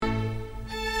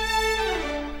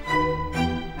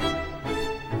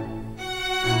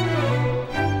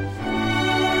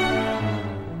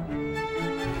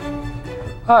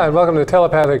Hi, and welcome to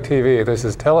Telepathic TV. This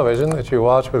is television that you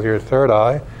watch with your third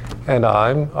eye, and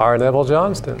I'm R. Neville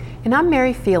Johnston. And I'm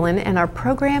Mary Phelan, and our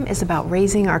program is about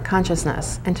raising our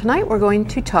consciousness. And tonight we're going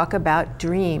to talk about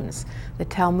dreams. The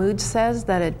Talmud says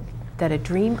that a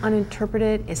dream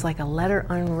uninterpreted is like a letter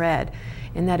unread,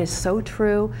 and that is so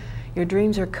true. Your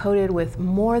dreams are coated with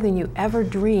more than you ever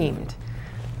dreamed.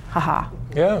 Haha.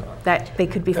 Yeah. That they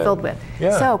could be filled with.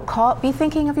 Yeah. So be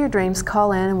thinking of your dreams,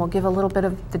 call in, and we'll give a little bit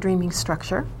of the dreaming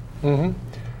structure.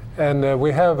 Mm-hmm. And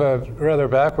we have a rather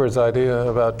backwards idea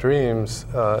about dreams.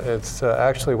 It's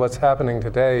actually what's happening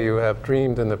today you have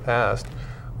dreamed in the past.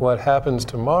 What happens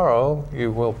tomorrow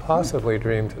you will possibly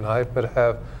dream tonight, but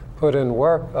have put in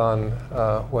work on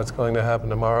what's going to happen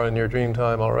tomorrow in your dream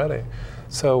time already.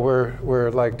 So we're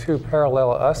like two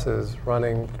parallel us's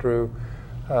running through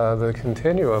the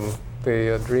continuum,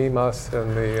 the dream us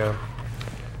and the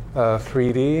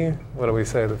 3D, what do we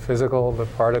say, the physical, the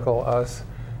particle us,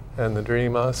 and the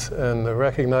dream us. And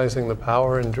recognizing the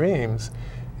power in dreams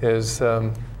is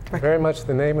very much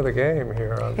the name of the game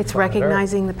here on It's planet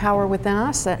recognizing Earth. the power within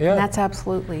us, and that's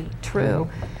absolutely true.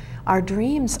 Our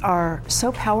dreams are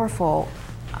so powerful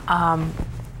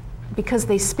because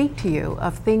they speak to you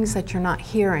of things that you're not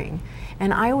hearing.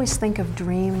 And I always think of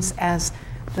dreams as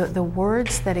the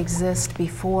words that exist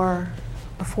before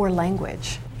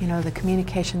language, you know, the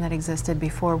communication that existed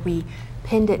before we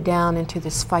pinned it down into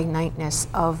this finiteness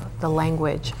of the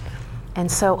language.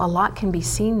 And so a lot can be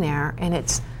seen there, and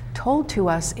it's told to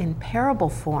us in parable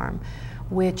form,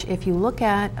 which if you look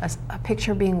at a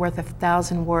picture being worth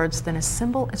 1,000 words, then a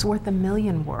symbol is worth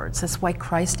 1,000,000 words. That's why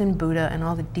Christ and Buddha and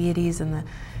all the deities and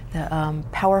the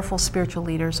powerful spiritual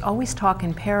leaders always talk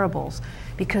in parables,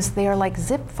 because they are like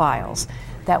zip files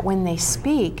that when they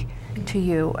speak to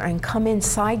you and come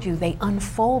inside you, they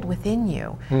unfold within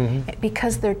you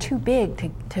because they're too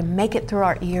big to make it through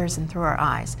our ears and through our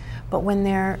eyes. But when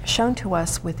they're shown to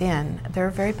us within,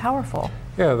 they're very powerful.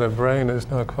 Yeah, the brain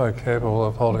is not quite capable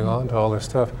of holding on to all this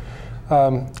stuff.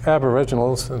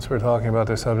 Aboriginals, since we're talking about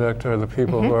this subject, are the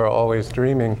people who are always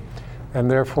dreaming,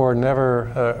 and therefore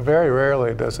never, very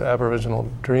rarely does Aboriginal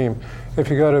dream.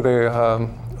 If you go to the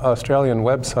Australian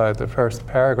website, the first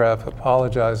paragraph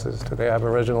apologizes to the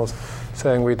Aboriginals,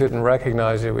 saying we didn't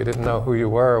recognize you, we didn't know who you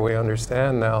were, we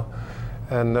understand now,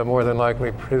 and more than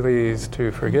likely please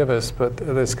to forgive us. But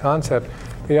this concept,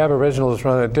 the Aboriginals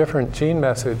run a different gene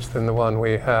message than the one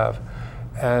we have,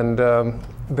 and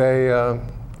they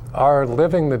are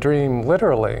living the dream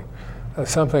literally,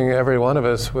 something every one of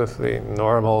us with the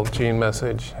normal gene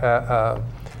message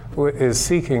is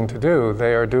seeking to do.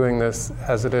 They are doing this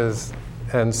as it is.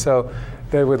 And so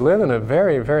they would live in a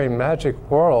very, very magic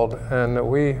world, and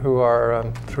we who are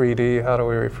 3D, how do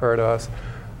we refer to us?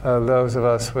 Those of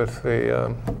us with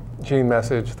the gene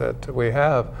message that we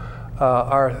have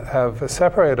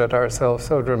separated ourselves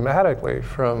so dramatically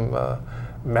from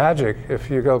magic. If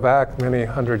you go back many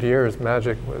hundred years,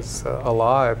 magic was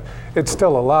alive. It's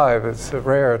still alive. It's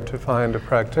rare to find a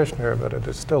practitioner, but it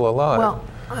is still alive. Well,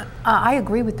 I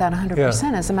agree with that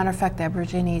 100%. As a matter of fact, the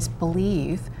Aborigines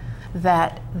believe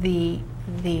that the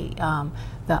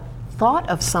thought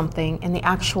of something and the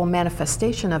actual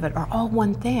manifestation of it are all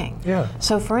one thing. Yeah.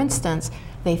 So for instance,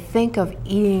 they think of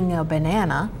eating a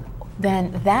banana,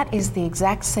 then that is the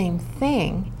exact same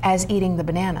thing as eating the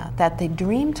banana, that the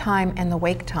dream time and the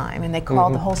wake time, and they call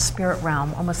the whole spirit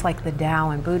realm, almost like the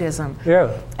Tao in Buddhism,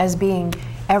 as being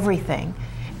everything,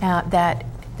 that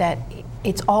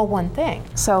it's all one thing.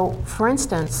 So for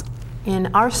instance,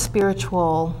 in our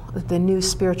the new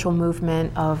spiritual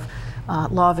movement of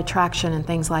law of attraction and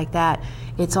things like that,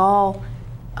 it's all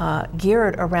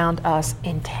geared around us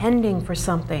intending for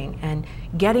something and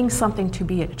getting something to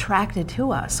be attracted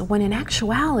to us, when in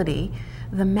actuality,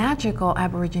 the magical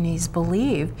Aborigines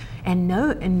believed and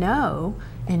knew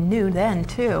then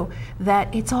too,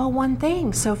 that it's all one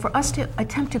thing. So for us to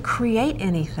attempt to create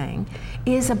anything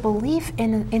is a belief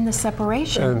in the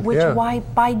separation, which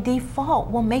by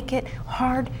default will make it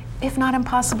hard, if not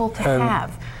impossible, to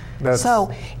have.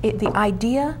 So the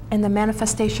idea and the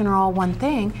manifestation are all one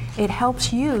thing. It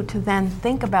helps you to then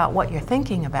think about what you're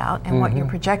thinking about and what you're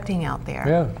projecting out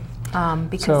there.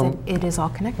 Because so it is all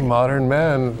connected. Modern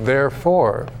man,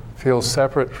 therefore, feels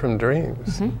separate from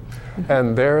dreams.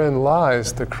 And therein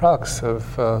lies the crux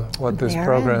of what this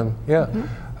program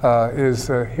is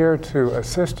here to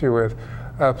assist you with.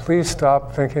 Please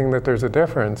stop thinking that there's a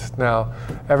difference. Now,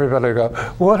 everybody go,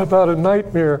 what about a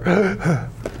nightmare?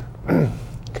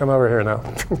 Come over here now.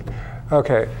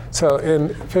 Okay, so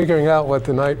in figuring out what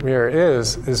the nightmare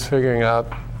is figuring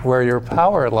out where your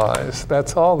power lies.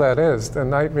 That's all that is. The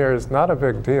nightmare is not a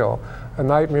big deal. A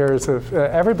nightmare is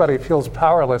everybody feels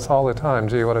powerless all the time.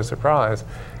 Gee, what a surprise.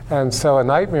 And so a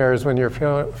nightmare is when you're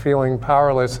feeling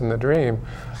powerless in the dream.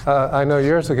 I know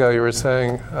years ago you were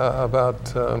saying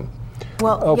about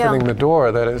opening the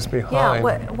door that is behind.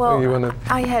 Yeah,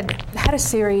 I had a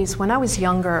series when I was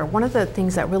younger. One of the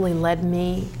things that really led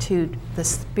me to the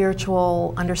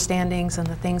spiritual understandings and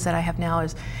the things that I have now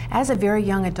is, as a very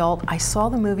young adult, I saw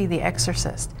the movie The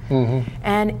Exorcist.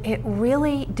 And it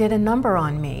really did a number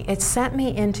on me. It sent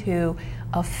me into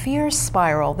a fear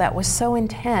spiral that was so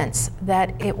intense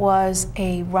that it was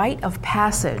a rite of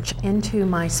passage into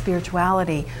my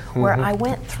spirituality, where I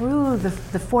went through the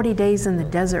 40 days in the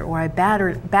desert where I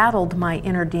battled my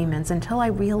inner demons until I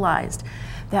realized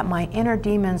that my inner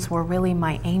demons were really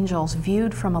my angels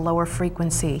viewed from a lower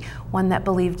frequency, one that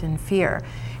believed in fear.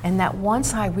 And that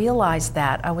once I realized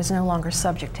that, I was no longer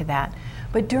subject to that.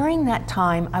 But during that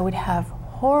time, I would have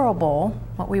horrible,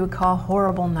 what we would call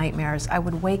horrible nightmares. I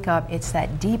would wake up, it's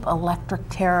that deep electric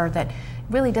terror that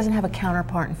really doesn't have a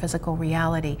counterpart in physical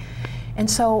reality. And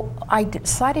so I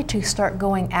decided to start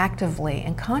going actively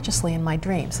and consciously in my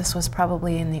dreams. This was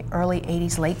probably in the early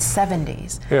 80s, late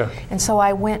 70s. Yeah. And so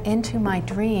I went into my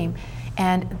dream,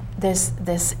 and this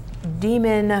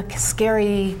demon,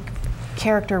 scary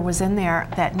character was in there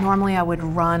that normally I would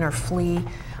run or flee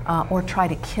or try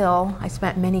to kill. I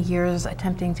spent many years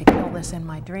attempting to kill this in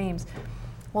my dreams.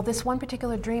 Well, this one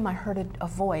particular dream, I heard a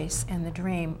voice in the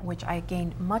dream, which I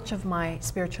gained much of my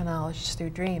spiritual knowledge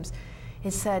through dreams.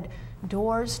 It said,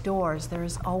 "Doors, doors, there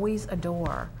is always a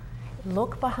door.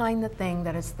 Look behind the thing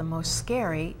that is the most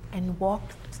scary and walk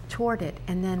toward it,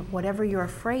 and then whatever you're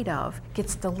afraid of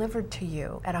gets delivered to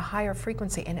you at a higher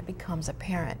frequency and it becomes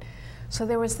apparent." So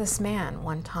there was this man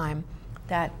one time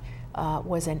that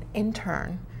was an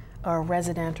intern or a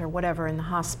resident or whatever in the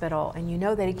hospital, and you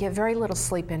know that he'd get very little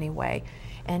sleep anyway.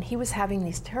 And he was having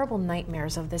these terrible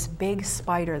nightmares of this big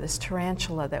spider, this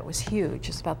tarantula that was huge.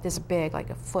 It's about this big, like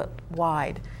a foot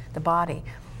wide, the body.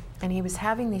 And he was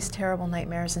having these terrible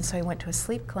nightmares, and so he went to a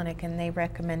sleep clinic, and they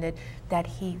recommended that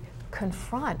he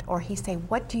confront, or he say,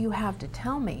 "What do you have to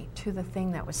tell me?" to the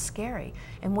thing that was scary.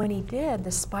 And when he did,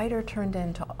 the spider turned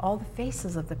into all the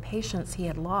faces of the patients he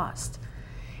had lost.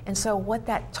 And so what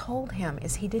that told him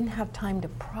is he didn't have time to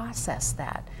process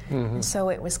that. And so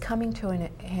it was coming to him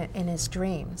in his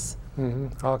dreams.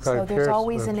 So there's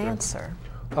always an answer.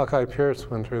 Hawkeye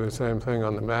Pierce went through the same thing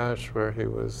on the MASH, where he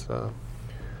was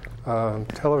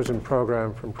television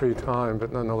program from pre-time,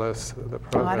 but nonetheless the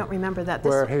program. Oh, I don't remember that.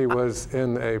 Where he was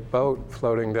in a boat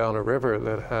floating down a river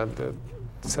that had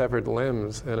severed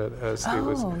limbs in it as he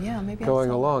was going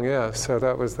along. Yeah, so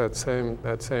that was that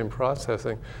same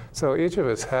processing. So each of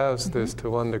us has this to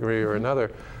one degree or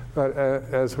another, but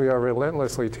as we are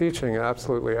relentlessly teaching,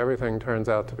 absolutely everything turns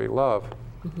out to be love.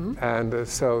 And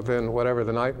so then whatever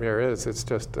the nightmare is, it's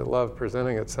just love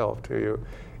presenting itself to you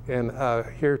in a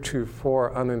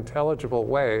heretofore unintelligible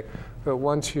way. But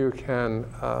once you can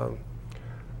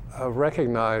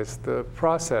recognize the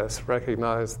process,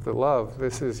 recognize the love,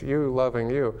 this is you loving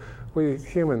you. We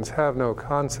humans have no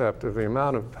concept of the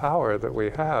amount of power that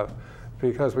we have,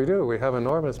 because we do. We have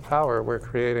enormous power. We're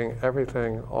creating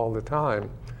everything all the time.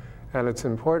 And it's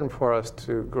important for us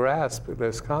to grasp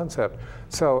this concept.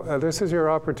 So this is your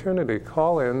opportunity.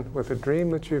 Call in with a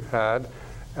dream that you've had,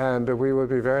 and we would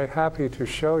be very happy to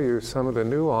show you some of the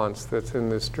nuance that's in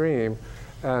this dream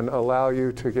and allow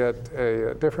you to get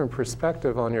a different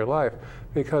perspective on your life,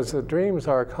 because the dreams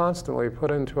are constantly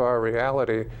put into our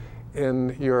reality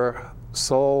in your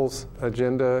soul's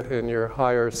agenda, in your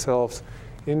higher self's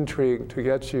intrigue to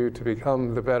get you to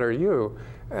become the better you.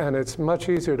 And it's much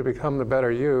easier to become the better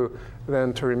you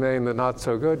than to remain the not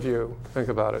so good you. Think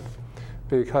about it.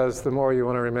 Because the more you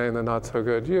want to remain the not so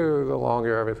good you, the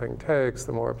longer everything takes,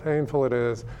 the more painful it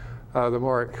is, the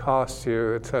more it costs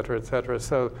you, et cetera, et cetera.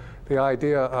 So the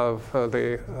idea of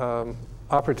the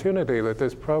opportunity that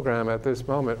this program at this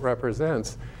moment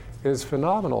represents is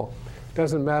phenomenal.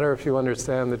 Doesn't matter if you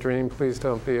understand the dream, please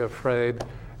don't be afraid.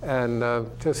 And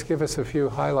just give us a few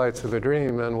highlights of the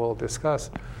dream and we'll discuss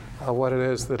what it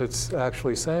is that it's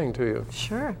actually saying to you.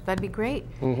 Sure, that'd be great.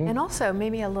 And also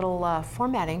maybe a little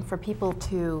formatting for people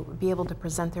to be able to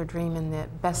present their dream in the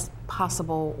best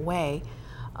possible way.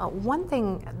 One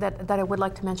thing that I would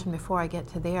like to mention before I get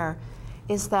to there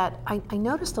is that I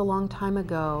noticed a long time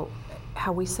ago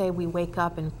how we say we wake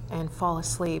up and fall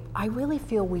asleep. I really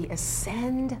feel we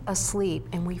ascend asleep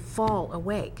and we fall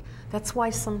awake. That's why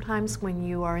sometimes when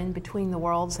you are in between the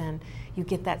worlds and you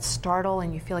get that startle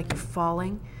and you feel like you're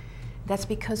falling, that's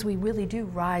because we really do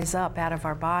rise up out of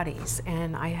our bodies.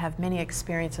 And I have many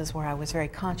experiences where I was very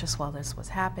conscious while this was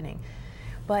happening.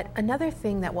 But another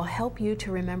thing that will help you to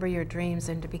remember your dreams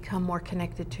and to become more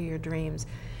connected to your dreams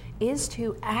is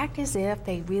to act as if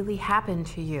they really happened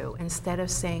to you instead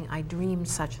of saying, I dreamed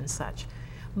such and such.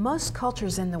 Most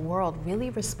cultures in the world really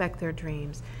respect their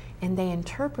dreams, and they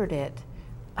interpret it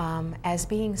as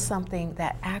being something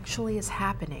that actually is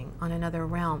happening on another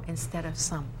realm instead of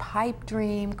some pipe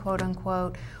dream, quote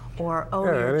unquote, or, oh,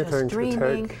 you're just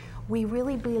dreaming. We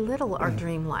really belittle our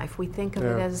dream life. We think of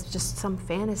it as just some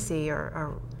fantasy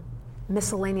or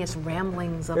miscellaneous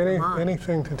ramblings of the mind.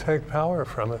 Anything to take power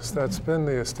from us. That's been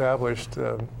the established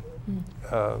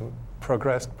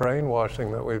progressed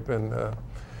brainwashing that we've been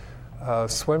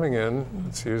swimming in,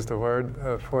 let's use the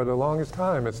word, for the longest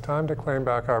time. It's time to claim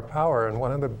back our power, and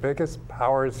one of the biggest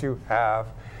powers you have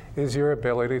is your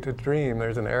ability to dream.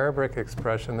 There's an Arabic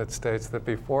expression that states that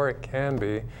before it can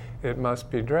be, it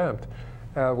must be dreamt,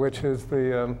 which is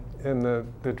in the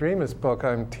Dreamist book.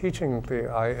 I'm teaching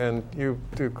and you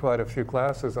do quite a few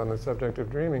classes on the subject of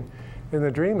dreaming. In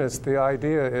the Dreamist, the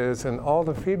idea is, and all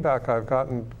the feedback I've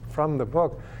gotten from the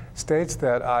book states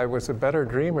that I was a better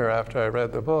dreamer after I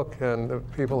read the book, and the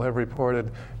people have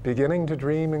reported beginning to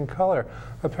dream in color.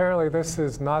 Apparently this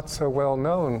is not so well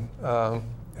known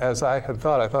as I had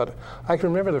thought. I can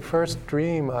remember the first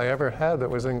dream I ever had that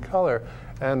was in color,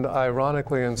 and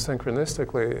ironically and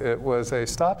synchronistically, it was a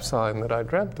stop sign that I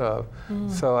dreamt of.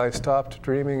 So I stopped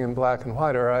dreaming in black and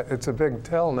white, it's a big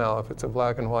tell now if it's a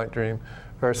black and white dream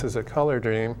versus a color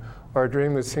dream, or a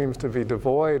dream that seems to be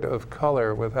devoid of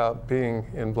color without being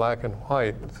in black and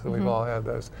white. So we've all had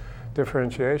those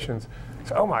differentiations.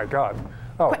 So, oh my God.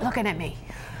 Oh. Quit looking at me.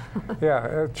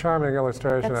 Yeah, a charming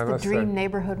illustration, That's I must the Dream say.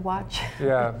 Neighborhood Watch.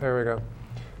 Yeah, there we go.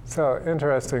 So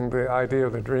interesting, the idea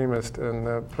of the dreamist,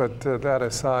 but that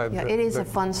aside. Yeah, it is a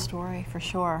fun story for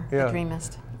sure, the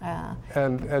Dreamist.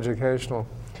 And educational.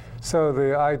 So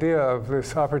the idea of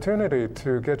this opportunity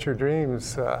to get your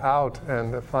dreams out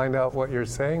and find out what you're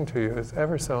saying to you is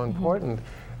ever so important.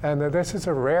 And this is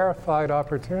a rarefied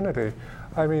opportunity.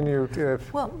 I mean,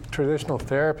 traditional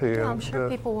therapy. I'm sure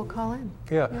people will call in.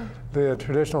 Yeah, the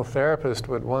traditional therapist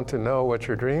would want to know what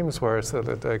your dreams were so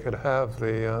that they could have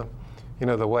the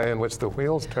way in which the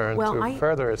wheels turn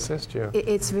further assist you.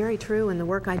 It's very true. In the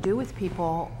work I do with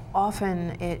people,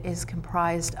 often it is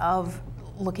comprised of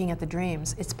looking at the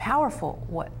dreams. It's powerful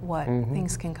what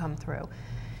things can come through.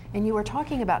 And you were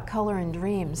talking about color and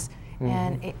dreams,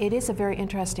 and it is a very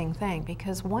interesting thing,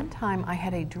 because one time I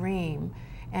had a dream,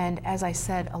 and as I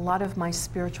said, a lot of my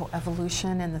spiritual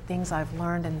evolution and the things I've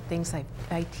learned and the things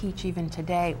I teach even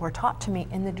today were taught to me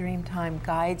in the dream time.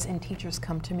 Guides and teachers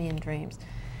come to me in dreams.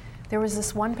 There was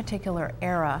this one particular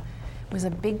era. It was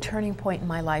a big turning point in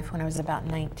my life when I was about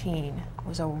 19. It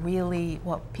was a really,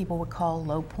 what people would call,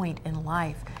 low point in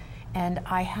life. And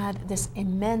I had this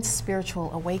immense spiritual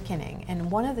awakening.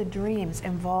 And one of the dreams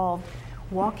involved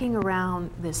walking around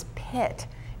this pit.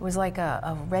 It was like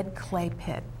a red clay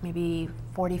pit, maybe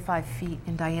 45 feet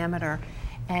in diameter.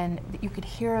 And you could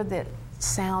hear the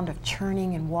sound of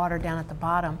churning and water down at the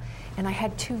bottom. And I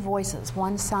had two voices.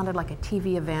 One sounded like a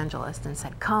TV evangelist and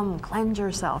said, "Come, cleanse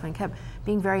yourself," and kept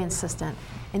being very insistent.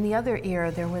 In the other ear,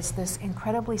 there was this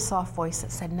incredibly soft voice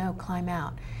that said, "No, climb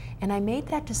out." And I made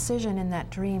that decision in that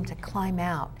dream to climb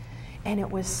out. And it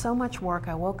was so much work.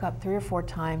 I woke up 3 or 4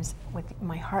 times with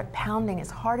my heart pounding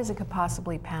as hard as it could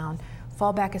possibly pound,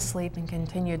 fall back asleep, and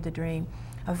continued the dream.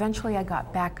 Eventually, I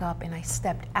got back up and I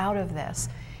stepped out of this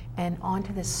and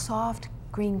onto this soft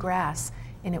green grass,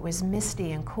 and it was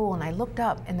misty and cool, and I looked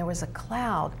up and there was a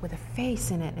cloud with a face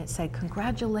in it, and it said,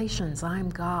 "Congratulations, I'm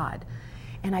God."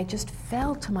 And I just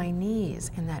fell to my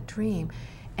knees in that dream,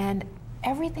 and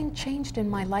everything changed in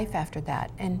my life after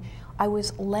that, and I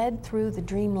was led through the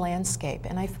dream landscape,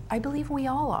 and I believe we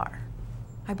all are.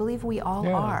 I believe we all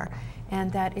are, and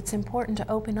that it's important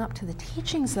to open up to the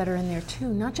teachings that are in there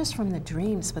too, not just from the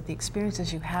dreams, but the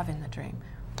experiences you have in the dream.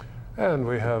 And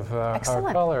we have our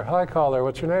caller. Hi, caller.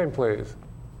 What's your name, please?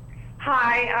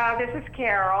 Hi, this is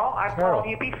Carol. I've called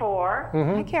you before.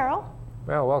 Hi, Carol.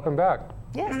 Well, welcome back.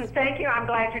 Yes. Thank you. I'm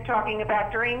glad you're talking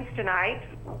about dreams tonight.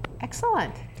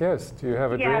 Excellent. Yes. Do you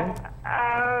have a dream? Yes.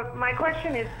 My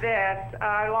question is this.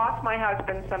 I lost my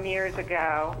husband some years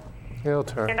ago. He'll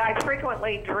turn. And I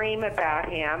frequently dream about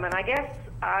him. And I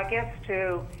guess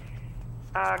to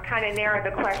kind of narrow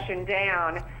the question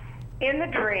down, in the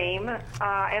dream,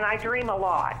 and I dream a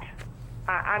lot.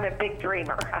 I'm a big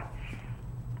dreamer.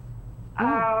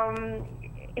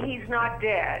 He's not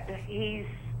dead.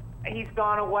 He's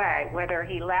gone away, whether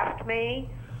he left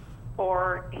me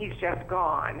or he's just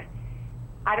gone.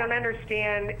 I don't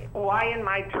understand why in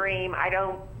my dream I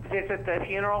don't visit the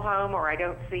funeral home, or I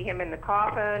don't see him in the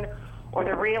coffin, or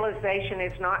the realization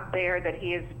is not there that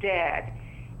he is dead.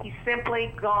 He's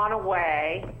simply gone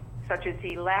away, such as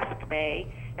he left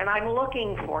me, and I'm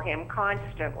looking for him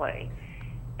constantly.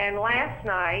 And last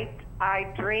night,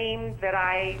 I dreamed that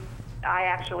I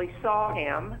actually saw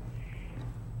him,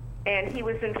 and he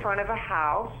was in front of a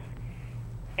house,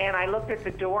 and I looked at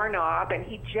the doorknob, and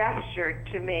he gestured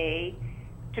to me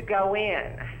to go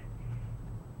in.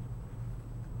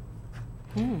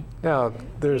 Now,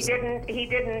 there's... He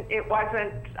didn't, it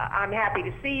wasn't, I'm happy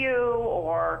to see you,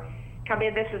 or come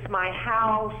in, this is my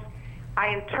house. I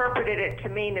interpreted it to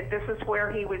mean that this is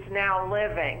where he was now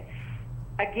living.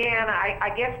 Again,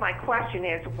 I guess my question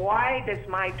is, why does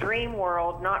my dream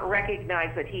world not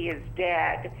recognize that he is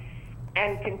dead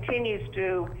and continues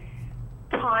to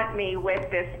taunt me with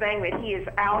this thing that he is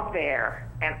out there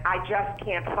and I just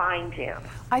can't find him?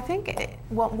 I think,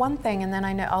 well, one thing, and then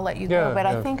I'll let you go, but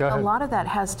I think a lot of that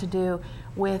has to do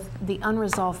with the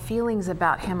unresolved feelings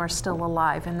about him are still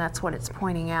alive, and that's what it's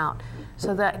pointing out.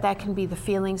 So that can be the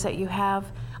feelings that you have,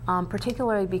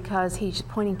 particularly because he's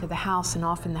pointing to the house, and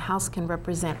often the house can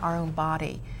represent our own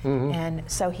body. And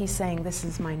so he's saying, this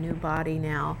is my new body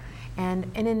now. And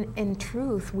in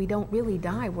truth, we don't really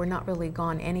die. We're not really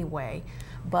gone anyway.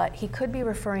 But he could be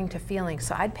referring to feelings.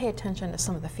 So I'd pay attention to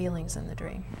some of the feelings in the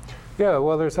dream. Yeah,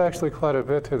 well, there's actually quite a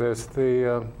bit to this.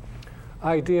 The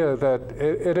idea that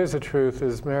it is a truth,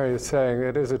 as Mary is saying,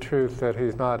 it is a truth that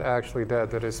he's not actually dead,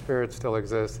 that his spirit still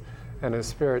exists, and his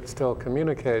spirit still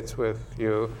communicates with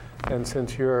you. And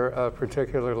since you're a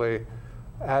particularly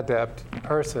adept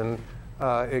person,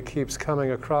 it keeps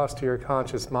coming across to your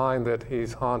conscious mind that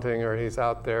he's haunting or he's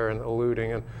out there and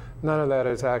eluding, and none of that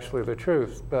is actually the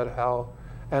truth.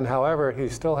 However, he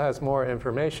still has more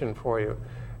information for you,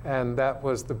 and that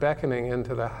was the beckoning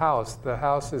into the house. The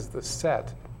house is the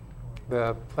set,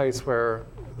 the place where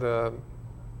the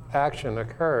action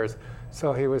occurs.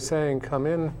 So he was saying, come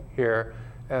in here,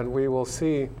 and we will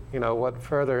see, what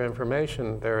further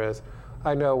information there is.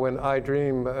 I know when I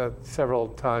dream several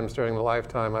times during the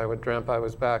lifetime, I would dream I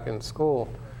was back in school.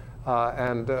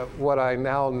 And what I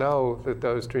now know that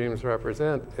those dreams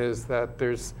represent is that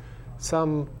there's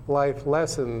some life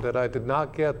lesson that I did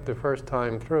not get the first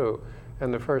time through.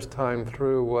 And the first time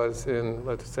through was in,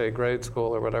 let's say, grade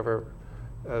school or whatever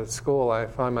school I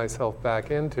find myself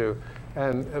back into.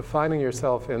 And finding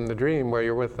yourself in the dream where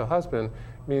you're with the husband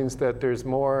means that there's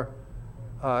more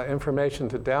information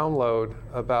to download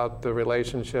about the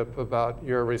relationship, about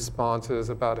your responses,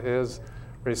 about his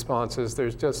responses.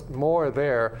 There's just more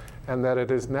there, and that it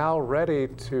is now ready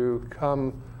to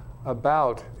come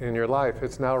about in your life.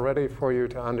 It's now ready for you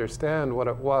to understand what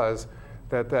it was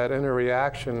that inner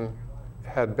reaction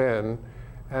had been,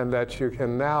 and that you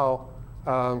can now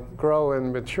grow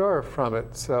and mature from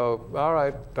it. So, all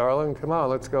right, darling, come on,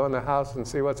 let's go in the house and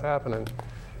see what's happening.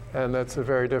 And that's a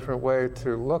very different way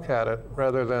to look at it,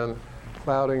 rather than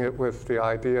clouding it with the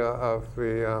idea of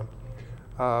the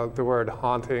word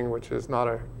haunting, which is not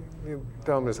you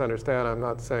don't misunderstand, I'm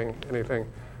not saying anything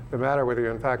the matter with you.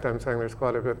 In fact, I'm saying there's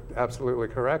quite a bit absolutely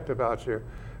correct about you.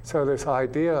 So this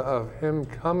idea of him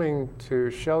coming to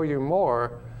show you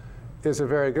more is a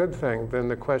very good thing. Then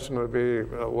the question would be,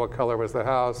 what color was the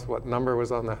house? What number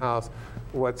was on the house?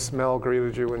 What smell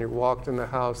greeted you when you walked in the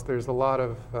house? There's a lot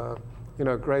of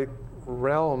great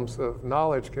realms of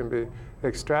knowledge can be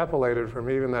extrapolated from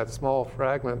even that small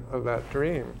fragment of that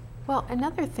dream. Well,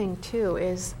 another thing, too,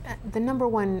 is the number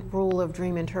one rule of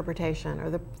dream interpretation, or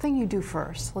the thing you do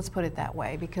first, let's put it that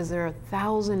way, because there are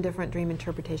 1,000 different dream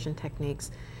interpretation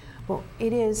techniques. Well,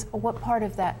 it is, what part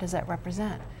of that does that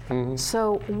represent?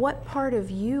 So what part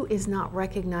of you is not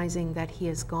recognizing that he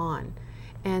is gone?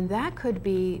 And that could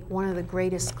be one of the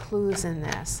greatest clues in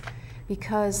this.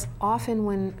 Because often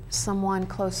when someone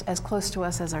as close to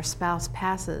us as our spouse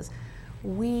passes,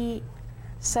 we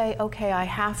say, okay, I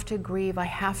have to grieve, I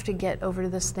have to get over to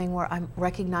this thing where I'm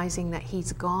recognizing that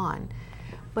he's gone.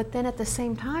 But then at the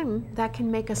same time, that can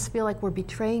make us feel like we're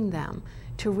betraying them,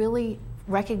 to really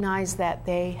recognize that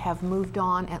they have moved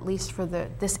on, at least for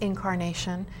this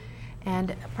incarnation.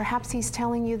 And perhaps he's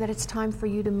telling you that it's time for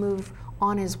you to move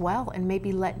on as well, and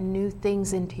maybe let new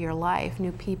things into your life,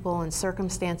 new people and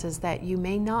circumstances that you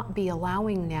may not be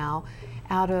allowing now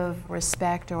out of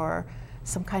respect or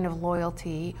some kind of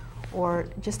loyalty, or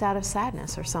just out of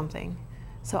sadness or something.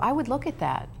 So I would look at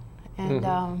that. And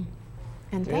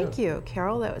and thank you,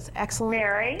 Carol. That was excellent.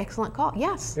 Mary? Excellent call.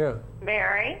 Yes. Yeah.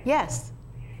 Mary? Yes.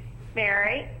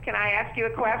 Mary, can I ask you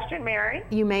a question, Mary?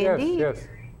 You may indeed. Yes.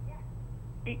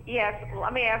 Yes,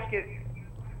 let me ask you.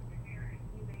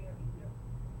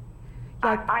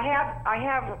 Yeah.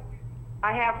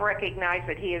 I have recognized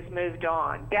that he has moved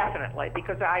on, definitely,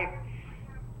 because I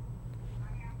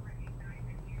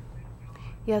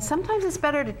Yeah, sometimes it's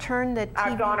better to turn the TV.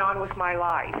 I've gone on with my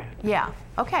life. Yeah,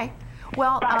 okay.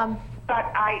 Well,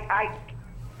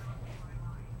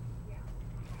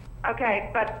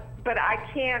 But I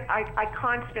can't, I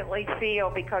constantly feel,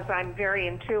 because I'm very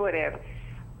intuitive.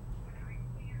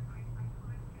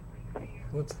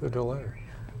 What's the delay?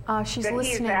 she's That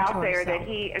listening he's out to there, herself. that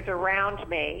he is around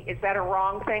me. Is that a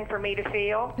wrong thing for me to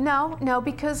feel? No,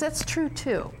 because it's true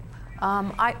too.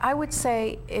 I would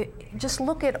say just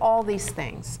look at all these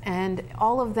things, and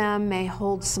all of them may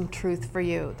hold some truth for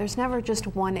you. There's never just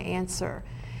one answer.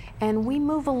 And we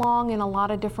move along in a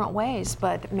lot of different ways,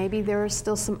 but maybe there are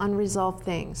still some unresolved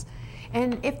things.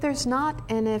 And if there's not,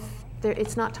 and if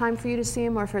it's not time for you to see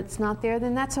him, or if it's not there,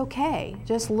 then that's okay.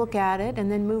 Just look at it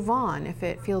and then move on. If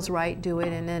it feels right, do it,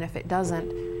 and then if it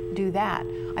doesn't, do that.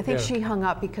 I think she hung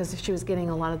up because she was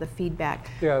getting a lot of the feedback.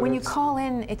 Yeah, when you call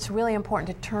in, it's really important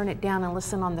to turn it down and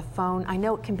listen on the phone. I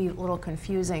know it can be a little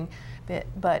confusing,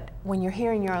 but when you're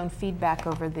hearing your own feedback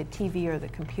over the TV or the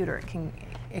computer, it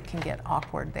can get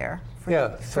awkward there. For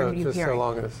you just hearing. so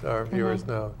long as our viewers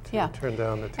know to turn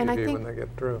down the TV when they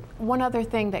get through. One other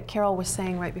thing that Carol was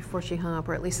saying right before she hung up,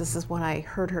 or at least this is what I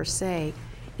heard her say,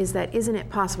 is that isn't it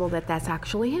possible that that's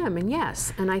actually him? And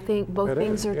yes, and I think both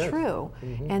things are true.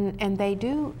 And they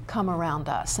do come around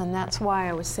us. And that's why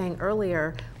I was saying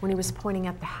earlier, when he was pointing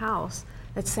at the house,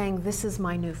 that's saying, this is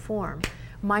my new form.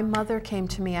 My mother came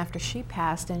to me after she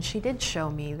passed, and she did show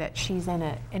me that she's in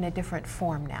a different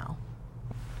form now.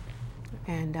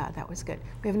 And that was good.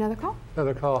 We have another call?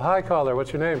 Another call. Hi, caller.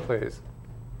 What's your name, please?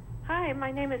 Hi,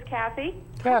 my name is Kathy.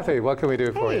 Kathy, what can we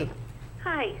do for you?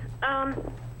 Hi.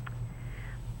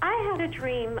 I had a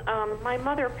dream. My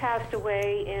mother passed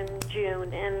away in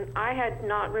June, and I had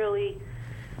not really...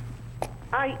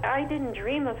 I didn't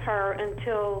dream of her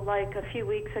until like a few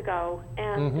weeks ago.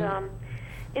 And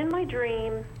in my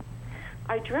dream,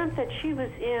 I dreamt that she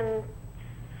was in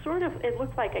sort of, it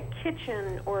looked like a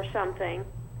kitchen or something.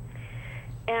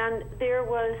 And there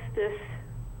was this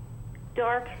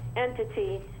dark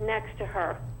entity next to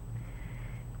her.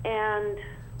 And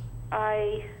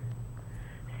I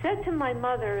said to my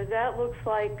mother, that looks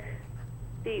like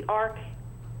the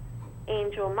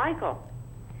Archangel Michael.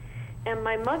 And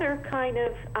my mother kind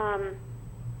of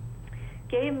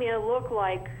gave me a look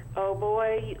like, oh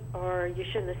boy, or you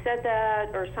shouldn't have said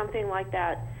that, or something like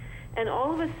that. And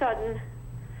all of a sudden,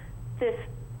 this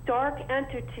dark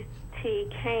entity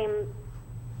came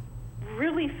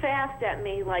really fast at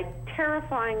me, like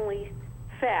terrifyingly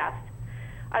fast.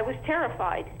 I was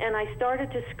terrified, and I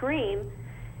started to scream,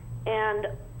 and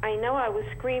I know I was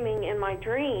screaming in my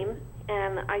dream,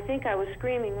 and I think I was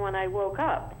screaming when I woke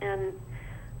up, and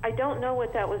I don't know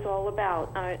what that was all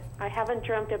about. I haven't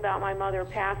dreamt about my mother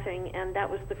passing, and that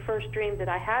was the first dream that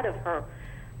I had of her.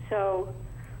 So...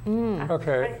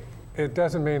 Okay. It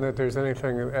doesn't mean that there's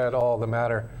anything at all the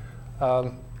matter.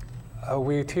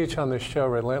 We teach on this show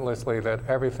relentlessly that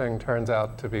everything turns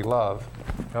out to be love.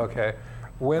 Okay.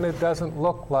 When it doesn't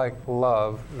look like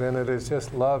love, then it is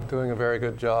just love doing a very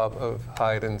good job of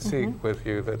hide and seek with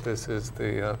you, that this is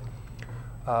the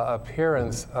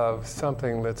appearance of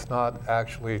something that's not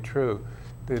actually true.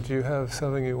 Did you have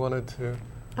something you wanted to?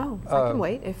 Oh, I can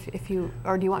wait if you,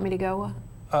 or do you want me to go?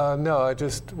 No, I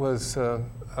just was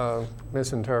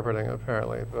misinterpreting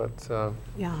apparently, but.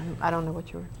 Yeah, I don't know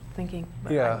what you were thinking.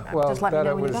 Yeah, well, just let me that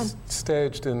know it when you're was done.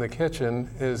 staged in the kitchen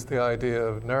is the idea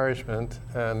of nourishment,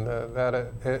 and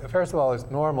first of all, it's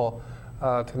normal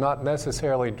to not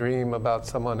necessarily dream about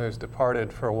someone who's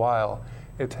departed for a while.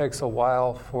 It takes a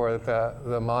while for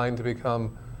the mind to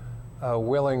become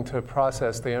willing to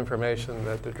process the information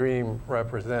that the dream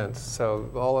represents. So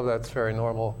all of that's very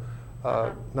normal,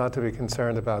 not to be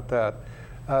concerned about that.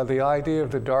 The idea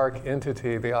of the dark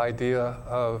entity, the idea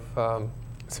of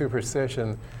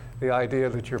superstition, the idea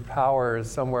that your power is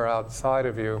somewhere outside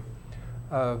of you,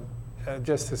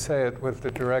 just to say it with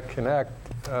the direct connect,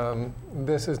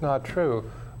 this is not true.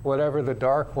 Whatever the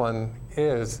dark one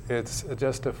is, it's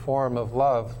just a form of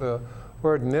love. The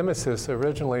word nemesis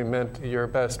originally meant your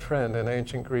best friend. In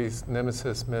ancient Greece,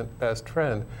 nemesis meant best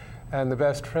friend. And the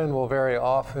best friend will very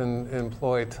often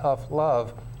employ tough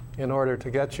love in order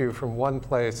to get you from one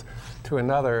place to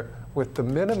another with the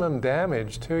minimum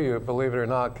damage to you, believe it or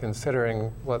not,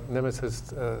 considering what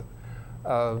nemesis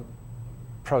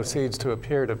proceeds to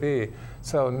appear to be.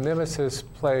 So nemesis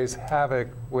plays havoc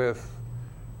with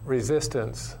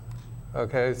resistance.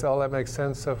 Okay, does all that make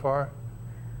sense so far?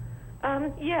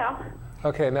 Yeah.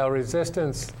 Okay, now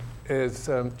resistance is,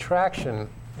 traction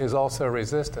is also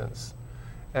resistance.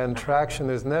 And traction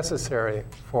is necessary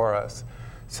for us.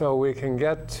 So we can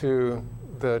get to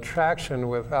the traction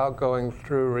without going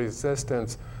through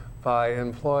resistance by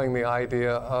employing the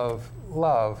idea of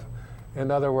love.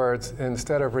 In other words,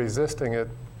 instead of resisting it,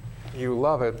 you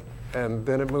love it, and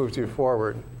then it moves you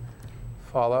forward.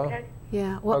 Follow? Okay.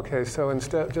 Yeah. Well, Okay, so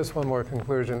instead, just one more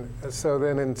conclusion. So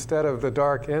then instead of the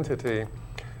dark entity,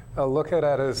 look at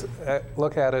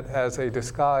it as a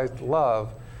disguised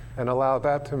love, and allow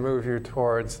that to move you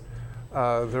towards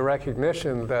the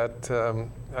recognition that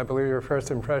I believe your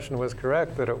first impression was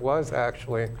correct, that it was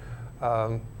actually,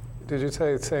 did you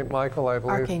say St. Michael, I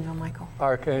believe? Archangel Michael.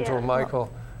 Archangel Yeah.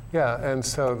 Michael. Yeah, and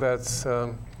so that's,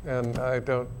 and I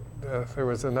don't, if there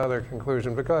was another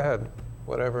conclusion, but go ahead,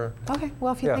 whatever. Okay,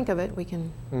 well, if you Yeah. think of it, we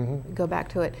can go back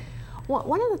to it.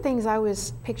 One of the things I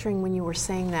was picturing when you were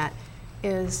saying that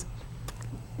is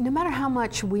no matter how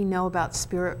much we know about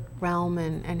spirit realm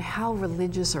and how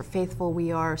religious or faithful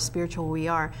we are, spiritual we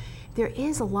are, there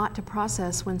is a lot to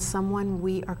process when someone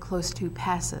we are close to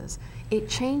passes. It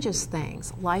changes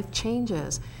things. Life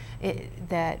changes.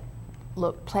 That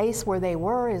place where they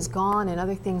were is gone and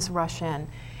other things rush in.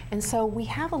 And so we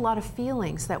have a lot of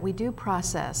feelings that we do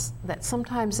process that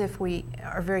sometimes if we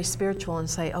are very spiritual and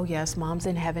say, oh yes, mom's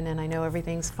in heaven and I know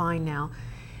everything's fine now,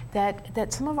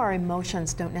 that some of our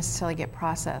emotions don't necessarily get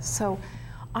processed. So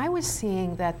I was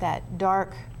seeing that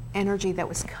dark energy that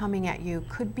was coming at you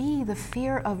could be the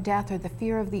fear of death or the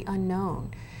fear of the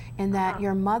unknown, and that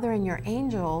your mother and your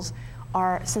angels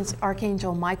are, since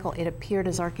Archangel Michael, it appeared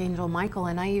as Archangel Michael,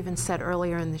 and I even said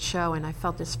earlier in the show, and I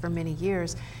felt this for many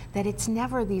years, that it's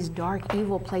never these dark,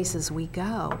 evil places we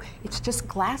go. It's just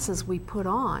glasses we put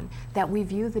on that we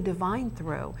view the divine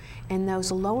through. And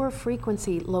those lower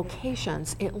frequency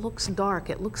locations, it looks dark.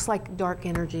 It looks like dark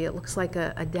energy. It looks like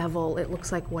a devil. It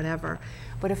looks like whatever.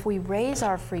 But if we raise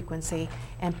our frequency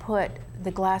and put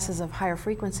the glasses of higher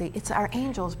frequency, it's our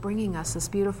angels bringing us this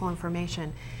beautiful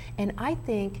information. And I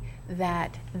think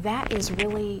that is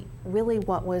really, really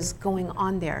what was going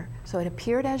on there. So it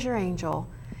appeared as your angel,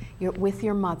 you're with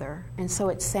your mother, and so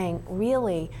it's saying,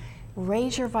 really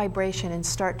raise your vibration and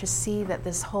start to see that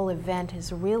this whole event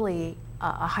is really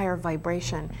a higher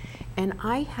vibration. And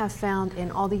I have found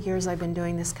in all the years I've been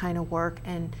doing this kind of work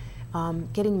and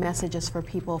getting messages for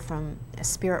people from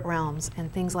spirit realms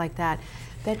and things like that,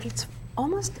 that it's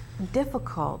almost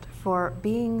difficult for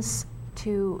beings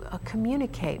to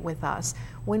communicate with us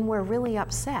when we're really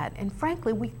upset. And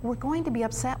frankly, we're going to be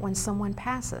upset when someone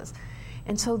passes.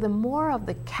 And so the more of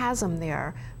the chasm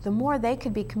there, the more they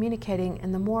could be communicating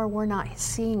and the more we're not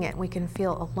seeing it, we can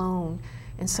feel alone.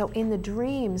 And so in the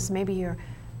dreams, maybe your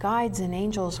guides and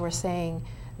angels were saying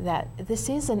that this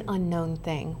is an unknown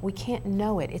thing. We can't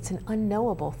know it. It's an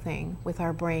unknowable thing with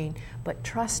our brain, but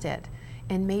trust it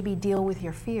and maybe deal with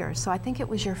your fears. So I think it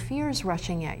was your fears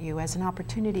rushing at you as an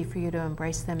opportunity for you to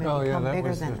embrace them and become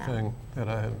bigger than them. Oh, yeah, that was the thing that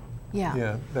I had. Yeah.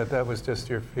 Yeah, that was just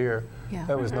your fear. Yeah.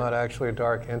 That was not actually a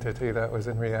dark entity. That was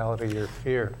in reality your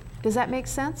fear. Does that make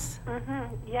sense?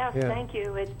 Yeah, Yeah. thank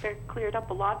you. It cleared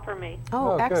up a lot for me. Oh,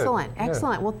 Oh, good. excellent, Yeah.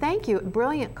 excellent. Well, thank you.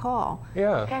 Brilliant call.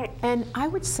 Yeah. Okay. And I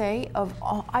would say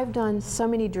I've done so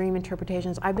many dream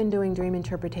interpretations. I've been doing dream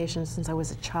interpretations since I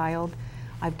was a child.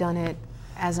 I've done it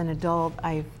as an adult.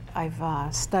 I've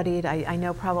studied. I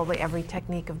know probably every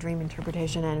technique of dream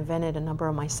interpretation and invented a number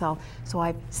of myself. So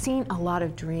I've seen a lot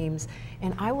of dreams.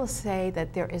 And I will say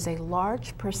that there is a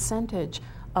large percentage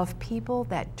of people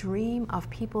that dream of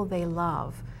people they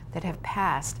love that have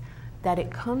passed, that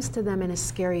it comes to them in a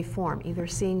scary form, either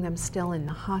seeing them still in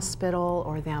the hospital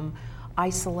or them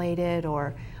isolated,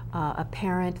 or a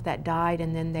parent that died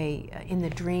and then in the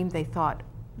dream they thought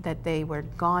that they were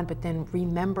gone, but then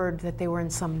remembered that they were in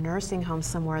some nursing home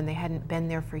somewhere and they hadn't been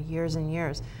there for years and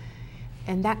years,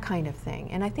 and that kind of thing.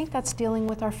 And I think that's dealing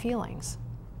with our feelings.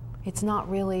 It's not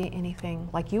really anything,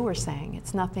 like you were saying,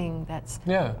 it's nothing that's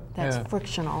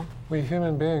frictional. We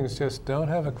human beings just don't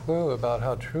have a clue about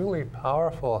how truly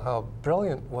powerful, how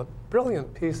brilliant, what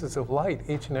brilliant pieces of light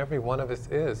each and every one of us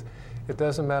is. It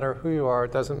doesn't matter who you are,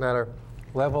 it doesn't matter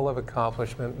level of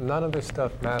accomplishment, none of this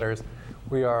stuff matters.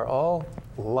 We are all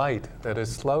light that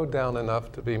is slowed down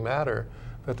enough to be matter,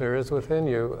 but there is within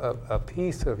you a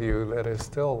piece of you that is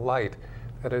still light,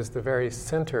 that is the very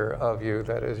center of you,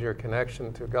 that is your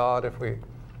connection to God,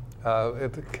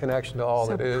 the connection to all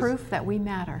that is. So proof that we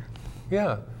matter.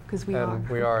 Yeah, 'Cause we and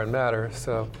are. we are in matter.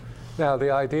 So now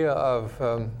the idea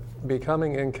of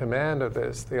becoming in command of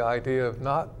this, the idea of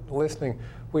not listening,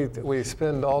 we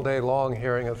spend all day long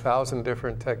hearing 1,000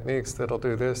 different techniques that'll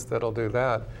do this, that'll do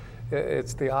that.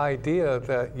 It's the idea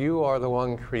that you are the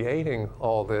one creating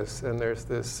all this, and there's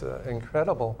this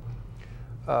incredible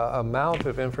amount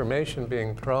of information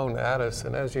being thrown at us,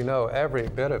 and as you know, every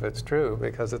bit of it's true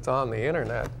because it's on the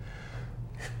internet.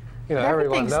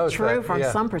 everyone knows true that. from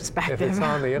some perspective. If it's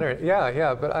on the internet.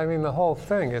 Yeah, but I mean the whole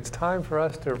thing, it's time for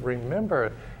us to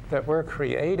remember that we're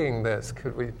creating this.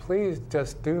 Could we please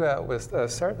just do that with a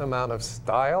certain amount of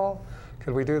style?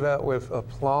 Could we do that with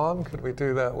aplomb? Could we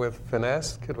do that with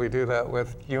finesse? Could we do that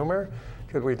with humor?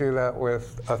 Could we do that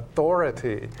with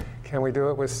authority? Can we do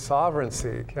it with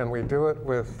sovereignty? Can we do it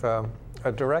with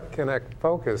a direct connect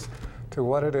focus to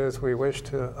what it is we wish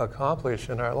to accomplish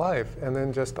in our life, and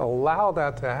then just allow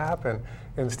that to happen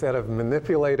instead of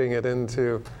manipulating it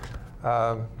into,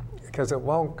 because it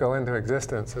won't go into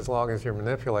existence as long as you're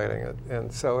manipulating it.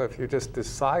 And so if you just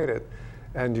decide it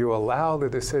and you allow the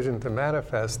decision to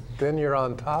manifest, then you're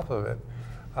on top of it.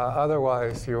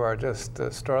 Otherwise, you are just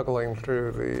struggling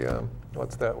through the,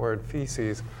 what's that word,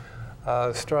 feces,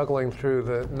 struggling through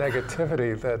the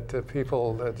negativity that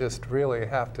people just really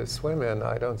have to swim in.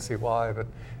 I don't see why, but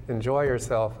enjoy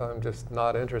yourself. I'm just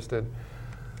not interested.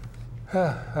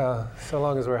 So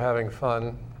long as we're having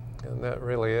fun, and that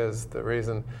really is the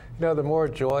reason. The more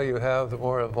joy you have, the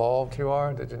more evolved you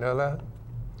are. Did you know that?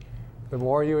 The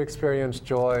more you experience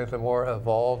joy, the more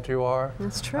evolved you are.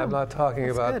 That's true. I'm not talking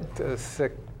That's about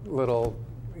sick little,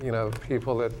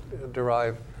 people that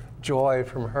derive joy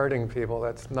from hurting people.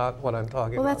 That's not what I'm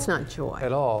talking about. Well, that's not joy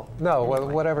at all. No,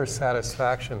 anyway. Whatever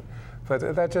satisfaction.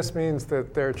 But that just means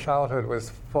that their childhood was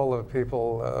full of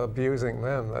people abusing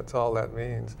them. That's all that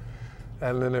means.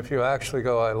 And then if you actually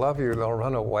go, I love you, they'll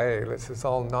run away. This is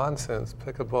all nonsense.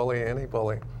 Pick a bully, any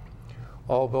bully.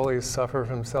 All bullies suffer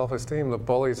from self-esteem. The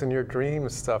bullies in your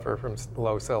dreams suffer from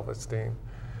low self-esteem,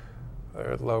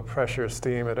 or low pressure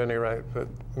esteem at any rate. But,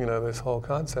 this whole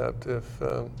concept, if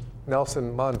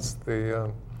Nelson Muntz,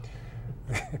 the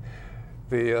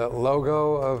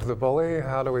logo of the bully,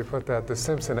 how do we put that? The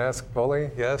Simpson-esque bully,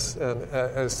 yes. And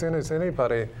as soon as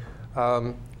anybody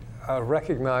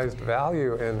recognized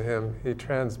value in him, he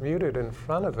transmuted in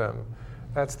front of them.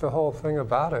 That's the whole thing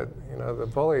about it. The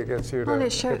bully gets you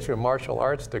gets you a martial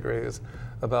arts degree is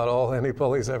about all any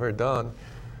bully's ever done.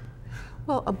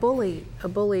 Well, a bully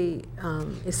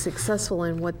is successful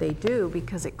in what they do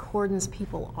because it cordons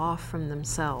people off from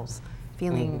themselves,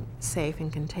 feeling safe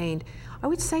and contained. I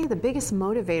would say the biggest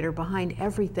motivator behind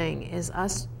everything is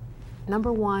us,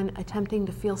 number one, attempting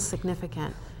to feel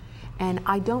significant. And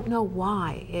I don't know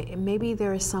why. Maybe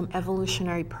there is some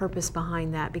evolutionary purpose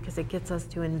behind that because it gets us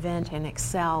to invent and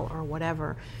excel or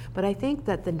whatever. But I think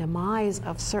that the demise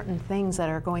of certain things that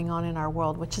are going on in our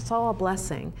world, which is all a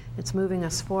blessing, it's moving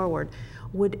us forward,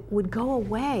 would go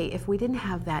away if we didn't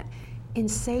have that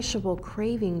insatiable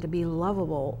craving to be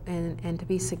lovable and to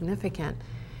be significant.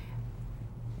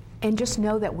 And just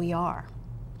know that we are.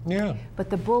 Yeah. But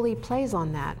the bully plays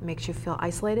on that, makes you feel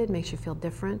isolated, makes you feel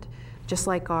different. Just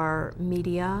like our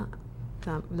media,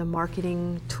 the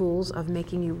marketing tools of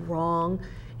making you wrong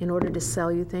in order to sell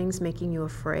you things, making you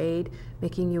afraid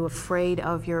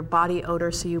of your body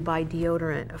odor so you buy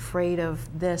deodorant, afraid of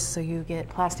this so you get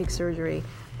plastic surgery.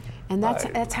 And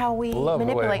that's how we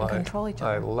manipulate and control each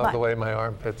other. I love the way my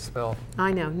armpits smell.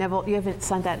 I know. Neville, you haven't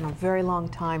said that in a very long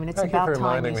time, and it's about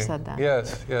time you said that.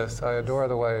 Yes, I adore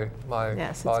the way my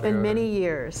Yes, body it's been odor. many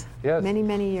years. Yes,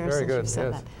 many years very since good, you've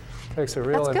said yes. that. It takes a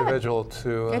real That's good. individual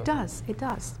to It does.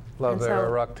 love And their so-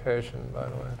 eructation, by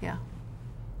the way. Yeah.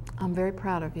 I'm very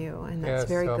proud of you, and that's Yes,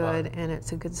 very so am I. good, and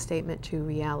it's a good statement to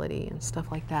reality and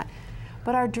stuff like that.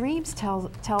 But our dreams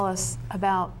tell us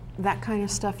about that kind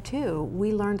of stuff too.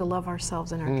 We learn to love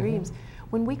ourselves in our dreams.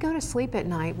 When we go to sleep at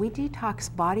night, we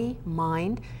detox body,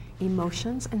 mind,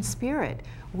 emotions, and spirit.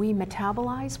 We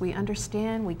metabolize, we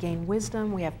understand, we gain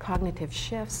wisdom, we have cognitive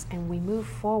shifts, and we move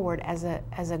forward as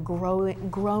a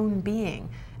grown being,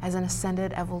 as an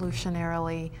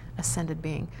evolutionarily ascended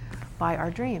being by our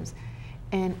dreams.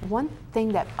 And one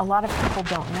thing that a lot of people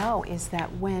don't know is that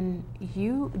when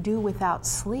you do without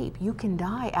sleep, you can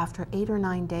die after 8 or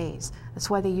 9 days. That's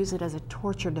why they use it as a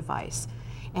torture device.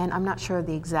 And I'm not sure of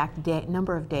the exact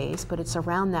number of days, but it's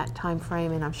around that time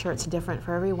frame, and I'm sure it's different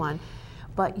for everyone.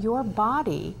 But your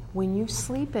body, when you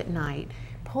sleep at night,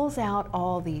 pulls out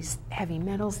all these heavy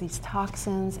metals, these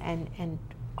toxins, and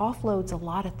offloads a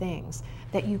lot of things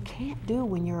that you can't do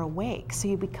when you're awake. So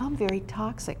you become very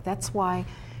toxic. That's why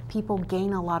people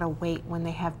gain a lot of weight when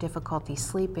they have difficulty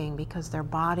sleeping, because their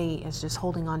body is just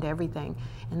holding on to everything,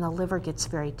 and the liver gets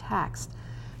very taxed.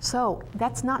 So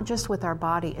that's not just with our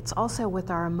body, it's also with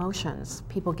our emotions.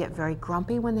 People get very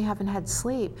grumpy when they haven't had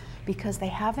sleep because they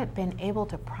haven't been able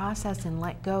to process and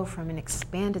let go from an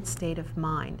expanded state of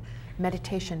mind.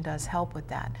 Meditation does help with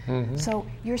that. So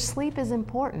your sleep is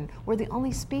important. We're the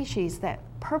only species that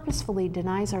purposefully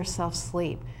denies ourselves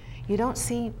sleep. You don't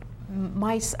see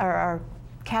mice or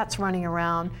cats running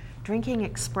around drinking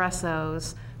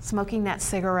espressos, smoking that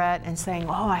cigarette and saying,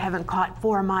 oh, I haven't caught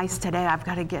 4 mice today, I've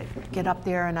got to get up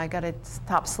there and I got to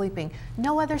stop sleeping.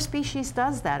 No other species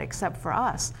does that except for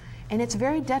us. And it's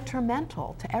very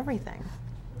detrimental to everything.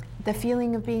 The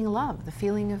feeling of being loved, the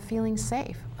feeling of feeling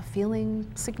safe, of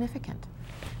feeling significant.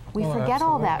 We forget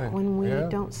all that when we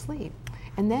don't sleep.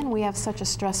 And then we have such a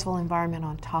stressful environment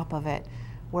on top of it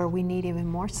where we need even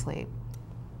more sleep.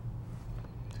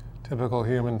 Typical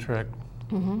human trick.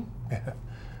 Mm-hmm. Yeah,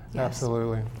 yes.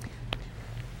 Absolutely.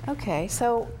 Okay,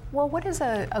 so, well, what is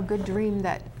a good dream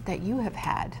that you have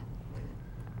had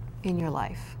in your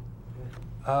life?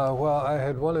 Well, I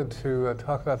had wanted to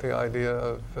talk about the idea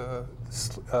of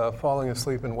falling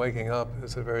asleep and waking up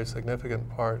is a very significant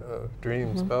part of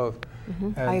dreams, Mm-hmm. both.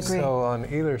 Mm-hmm. And I agree. so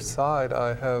on either side,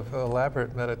 I have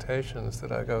elaborate meditations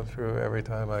that I go through every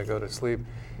time I go to sleep.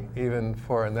 Even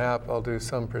for a nap, I'll do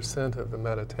some % of the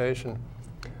meditation.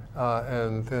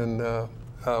 And then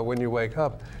when you wake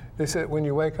up, they said when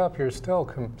you wake up, you're still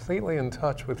completely in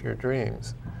touch with your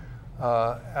dreams.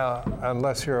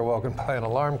 Unless you're awoken by an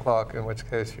alarm clock, in which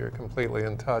case you're completely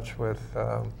in touch with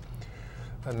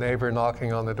a neighbor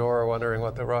knocking on the door, wondering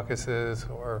what the ruckus is,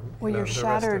 or you're the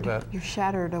shattered. rest of that. You're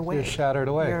shattered awake. You're shattered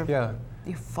awake.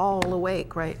 You fall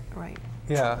awake, right.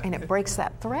 Yeah. And it breaks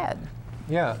that thread.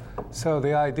 Yeah. So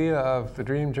the idea of the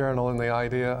dream journal and the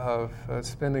idea of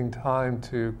spending time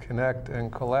to connect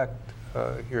and collect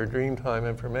your dream time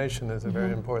information is a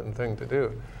very important thing to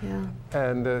do. Yeah.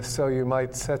 And so you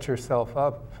might set yourself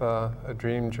up a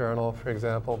dream journal, for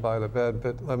example, by the bed.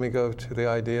 But let me go to the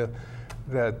idea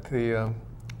that the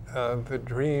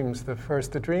dreams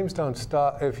don't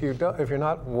stop if you're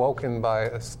not woken by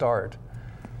a start.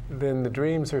 Then the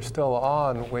dreams are still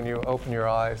on when you open your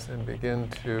eyes and begin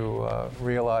to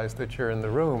realize that you're in the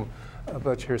room,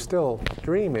 but you're still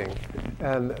dreaming.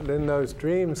 And then those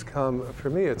dreams come, for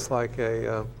me, it's like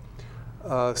a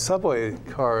subway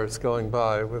cars going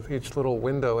by with each little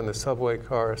window in the subway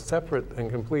car, a separate and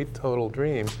complete total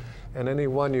dream. And any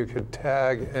one you could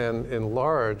tag and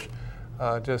enlarge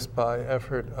just by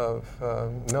effort of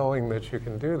knowing that you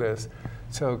can do this.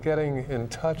 So getting in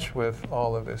touch with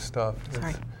all of this stuff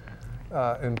is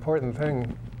an important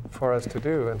thing for us to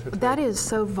do. And that is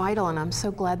so vital, and I'm so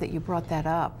glad that you brought that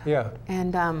up. Yeah.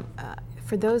 And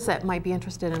for those that might be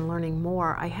interested in learning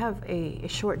more, I have a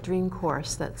short dream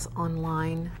course that's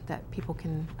online that people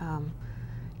can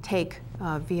take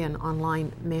via an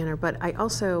online manner. But I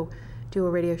also do a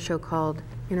radio show called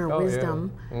Inner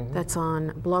Wisdom that's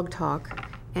on Blog Talk.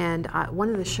 And one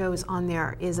of the shows on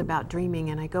there is about dreaming,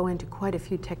 and I go into quite a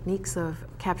few techniques of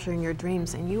capturing your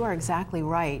dreams. And you are exactly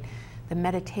right. The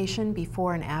meditation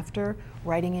before and after,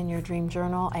 writing in your dream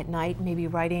journal at night, maybe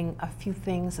writing a few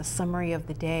things, a summary of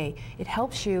the day. It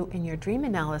helps you in your dream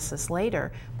analysis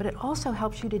later, but it also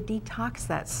helps you to detox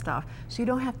that stuff so you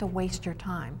don't have to waste your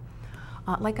time.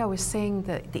 Like I was saying,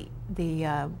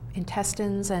 the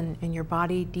intestines and your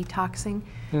body detoxing,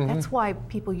 that's why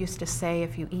people used to say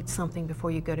if you eat something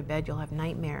before you go to bed, you'll have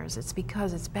nightmares. It's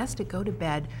because it's best to go to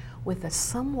bed with a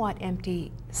somewhat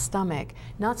empty stomach,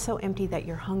 not so empty that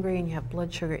you're hungry and you have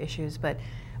blood sugar issues, but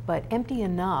empty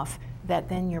enough that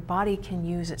then your body can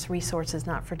use its resources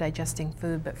not for digesting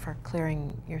food, but for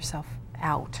clearing yourself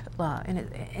out. And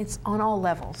it's on all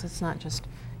levels. It's not just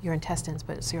your intestines,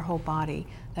 but it's your whole body,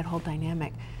 that whole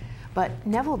dynamic. But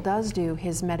Neville does do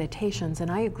his meditations, and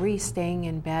I agree, staying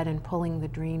in bed and pulling the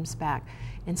dreams back.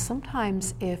 And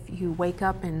sometimes if you wake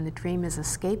up and the dream is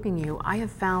escaping you, I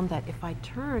have found that if I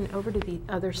turn over to the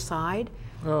other side,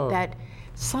 that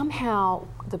somehow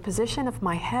the position of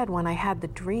my head when I had the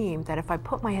dream, that if I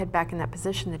put my head back in that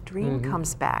position, the dream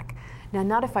comes back. Now,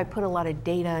 not if I put a lot of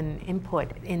data and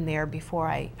input in there before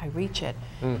I reach it,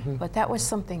 but that was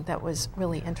something that was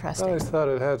really interesting. I always thought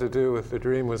it had to do with the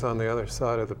dream was on the other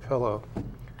side of the pillow.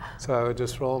 So I would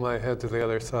just roll my head to the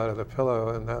other side of the pillow,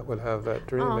 and that would have that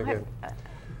dream again.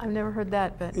 I've never heard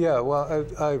that, but... Yeah, well,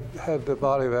 I've had the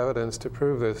body of evidence to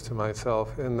prove this to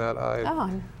myself in that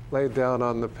I laid down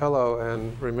on the pillow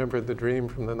and remembered the dream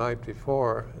from the night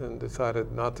before and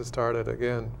decided not to start it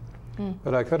again.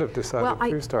 But I could have decided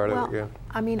to start it again.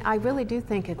 I mean, I really do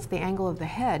think it's the angle of the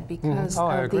head because of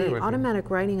I the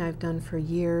automatic writing I've done for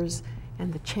years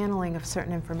and the channeling of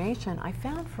certain information. I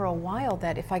found for a while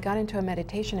that if I got into a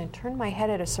meditation and turned my head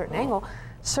at a certain angle,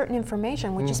 certain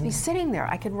information would just be sitting there.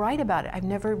 I could write about it. I've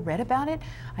never read about it.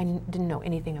 I didn't know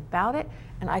anything about it,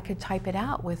 and I could type it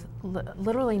out with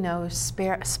literally no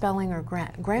spelling or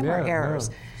grammar errors.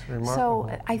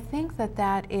 So I think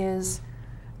that is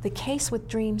the case with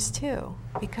dreams too,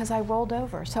 because I rolled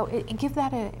over. So give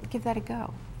that a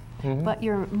go. But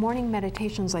your morning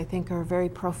meditations, I think, are very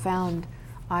profound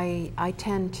I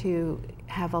tend to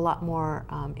have a lot more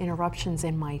interruptions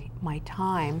in my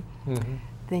time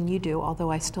than you do,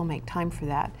 although I still make time for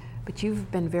that. But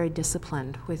you've been very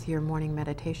disciplined with your morning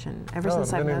meditation ever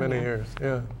since I've known you. Many years,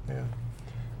 yeah.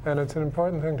 And it's an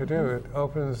important thing to do. It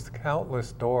opens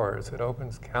countless doors.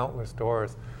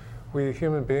 We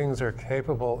human beings are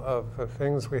capable of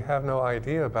things we have no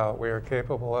idea about. We are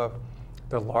capable of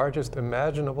the largest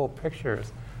imaginable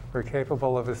pictures. We're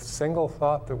capable of a single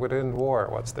thought that would end war.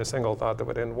 What's the single thought that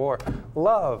would end war?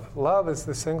 Love. Love is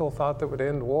the single thought that would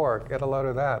end war. Get a load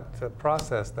of that. To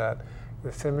process that.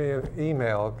 Send me an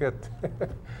email. Get,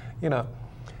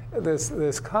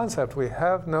 this concept. We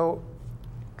have no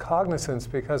cognizance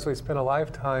because we spent a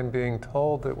lifetime being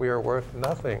told that we are worth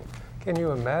nothing. Can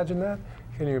you imagine that?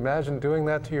 Can you imagine doing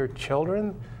that to your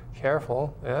children?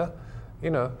 Careful, yeah?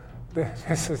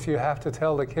 This is, you have to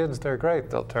tell the kids they're great,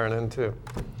 they'll turn into.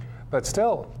 But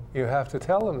still, you have to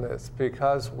tell them this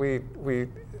because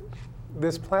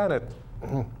this planet,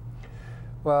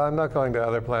 well, I'm not going to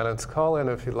other planets. Call in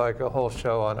if you'd like a whole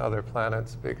show on other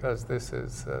planets because this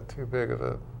is too big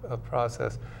of a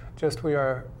process. Just we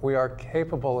are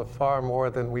capable of far more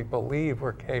than we believe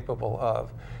we're capable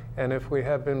of. And if we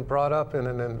have been brought up in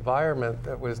an environment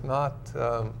that was not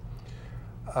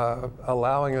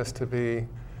allowing us to be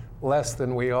less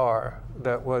than we are,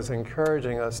 that was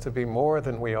encouraging us to be more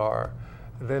than we are,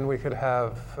 then we could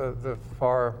have the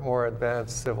far more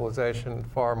advanced civilization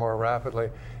far more rapidly.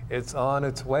 It's on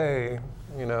its way.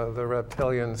 The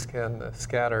reptilians can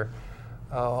scatter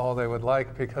all they would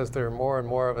like because there are more and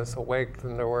more of us awake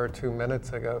than there were 2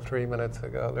 minutes ago, 3 minutes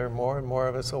ago. There are more and more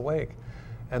of us awake.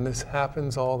 And this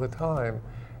happens all the time.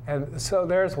 And so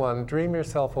there's one, dream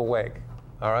yourself awake,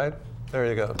 all right? There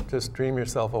you go, just dream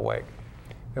yourself awake.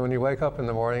 And when you wake up in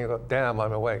the morning, you go, damn,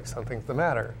 I'm awake, something's the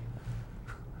matter.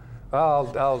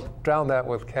 I'll drown that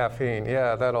with caffeine.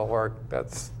 Yeah, that'll work.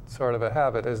 That's sort of a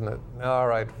habit, isn't it? All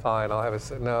right, fine, I'll have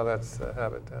no, that's a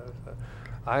habit.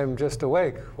 I'm just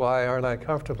awake. Why aren't I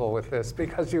comfortable with this?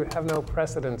 Because you have no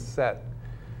precedent set.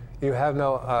 You have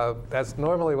no, that's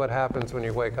normally what happens when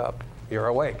you wake up. You're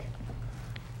awake.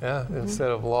 Yeah,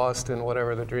 instead of lost in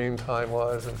whatever the dream time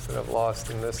was, instead of lost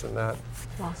in this and that.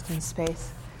 Lost in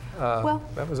space. Well,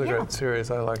 that was a great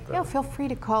series. I like that. Yeah, feel free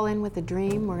to call in with a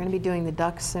dream. We're going to be doing the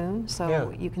ducks soon,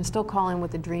 so you can still call in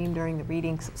with a dream during the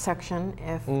reading section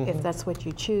if that's what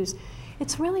you choose.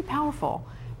 It's really powerful,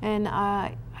 and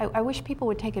I wish people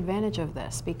would take advantage of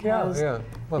this because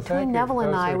Well, between Neville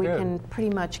and I, we can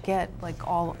pretty much get like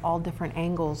all different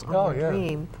angles on the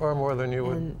dream. Far more than you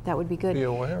would. And that would be good. Be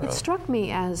aware of. It struck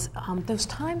me as those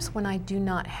times when I do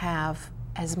not have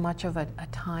as much of a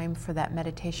time for that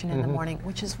meditation in the morning,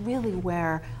 which is really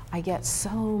where I get so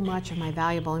much of my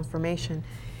valuable information,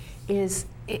 is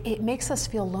it makes us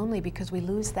feel lonely because we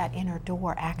lose that inner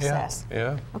door access.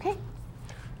 Yeah. Okay.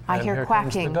 I hear here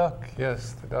quacking. Comes the duck.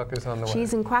 Yes, the duck is on the way.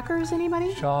 Cheese and crackers,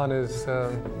 anybody? Sean is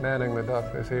manning the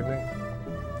duck this evening.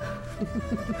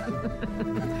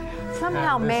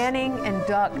 Somehow manning and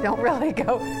duck don't really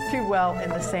go too well in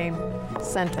the same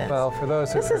sentence. Well, for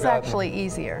those who This is actually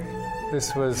easier.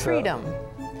 This was freedom.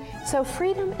 So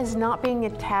freedom is not being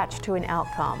attached to an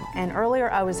outcome. And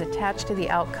earlier I was attached to the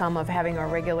outcome of having a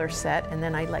regular set, and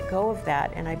then I let go of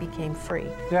that and I became free.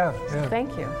 Yeah. So thank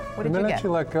you. What did you get? The minute you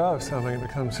let go of something, it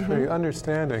becomes free.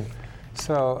 Understanding.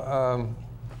 So,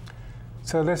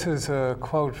 so this is a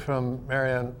quote from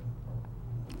Marianne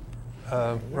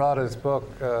Rada's book,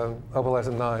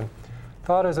 Opalescent 9.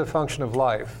 Thought is a function of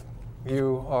life.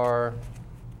 You are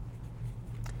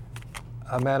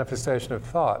a manifestation of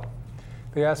thought.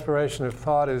 The aspiration of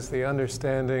thought is the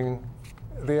understanding.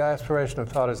 The aspiration of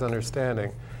thought is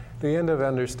understanding. The end of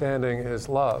understanding is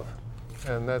love.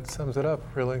 And that sums it up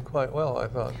really quite well, I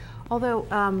thought. Although,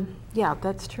 yeah,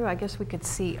 that's true. I guess we could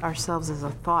see ourselves as a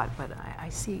thought, but I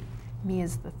see me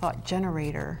as the thought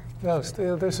generator. No,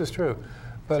 this is true.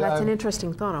 But so that's an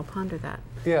interesting thought. I'll ponder that.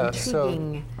 Yeah,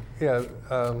 intriguing.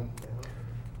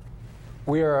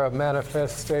 We are a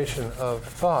manifestation of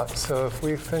thought. So if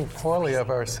we think poorly of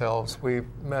ourselves, we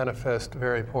manifest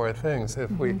very poor things.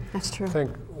 If we think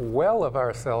well of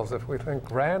ourselves, if we think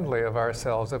grandly of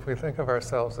ourselves, if we think of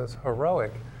ourselves as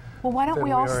heroic. Well, why don't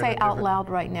we all say out loud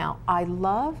right now, I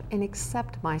love and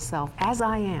accept myself as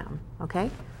I am,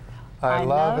 okay? I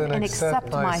love and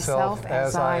accept myself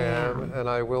as I am, and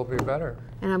I will be better.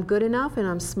 And I'm good enough, and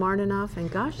I'm smart enough, and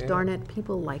gosh darn it,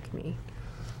 people like me.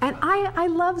 And I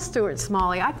love Stuart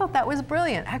Smalley. I thought that was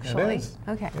brilliant, actually. It is.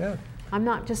 Okay. Yeah. I'm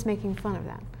not just making fun of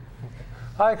that. Okay.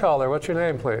 Hi, caller. What's your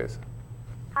name, please?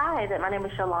 Hi, my name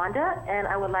is Shalonda, and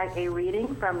I would like a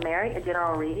reading from Mary, a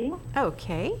general reading.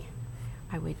 Okay.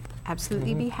 I would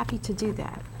absolutely be happy to do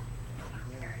that.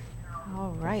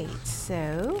 All right,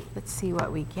 so let's see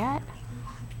what we get.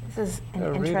 This is an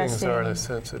Readings interesting... are, in a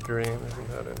sense, a dream. Isn't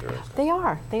that interesting?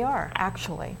 They are,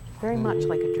 actually. Very much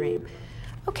like a dream.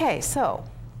 Okay, so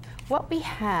what we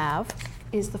have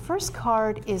is the first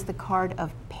card is the card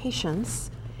of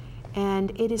patience,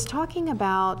 and it is talking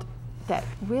about that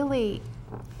really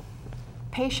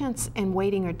patience and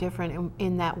waiting are different.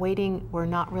 In that waiting, we're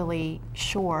not really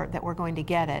sure that we're going to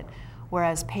get it,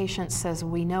 whereas patience says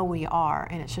we know we are,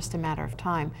 and it's just a matter of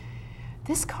time.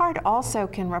 This card also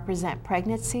can represent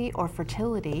pregnancy or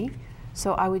fertility,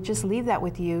 so I would just leave that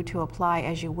with you to apply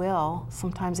as you will.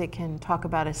 Sometimes it can talk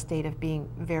about a state of being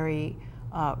very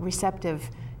receptive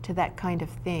to that kind of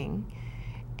thing,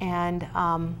 and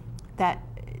that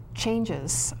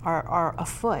changes are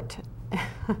afoot.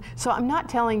 So I'm not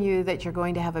telling you that you're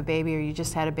going to have a baby or you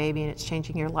just had a baby and it's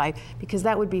changing your life, because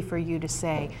that would be for you to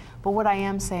say. But what I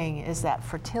am saying is that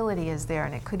fertility is there,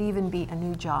 and it could even be a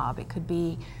new job. It could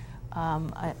be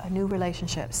a new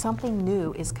relationship. Something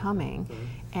new is coming,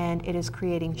 and it is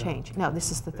creating change. No,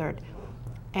 this is the third.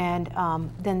 And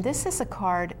then this is a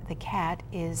card, the cat,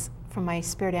 is from my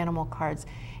spirit animal cards,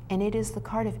 and it is the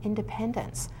card of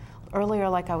independence. Earlier,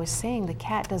 like I was saying, the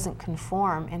cat doesn't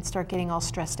conform and start getting all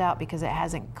stressed out because it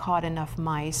hasn't caught enough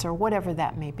mice or whatever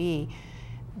that may be,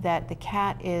 that the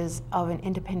cat is of an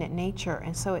independent nature.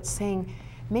 And so it's saying,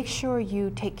 make sure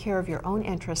you take care of your own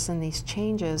interests in these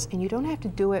changes, and you don't have to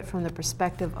do it from the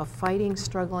perspective of fighting,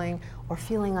 struggling, or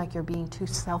feeling like you're being too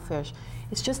selfish.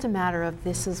 It's just a matter of,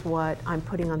 this is what I'm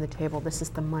putting on the table, this is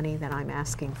the money that I'm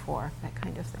asking for, that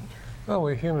kind of thing. Well,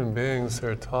 we human beings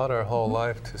are taught our whole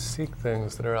life to seek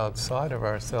things that are outside of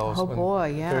ourselves. Oh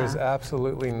boy, yeah. There's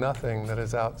absolutely nothing that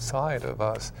is outside of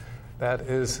us. That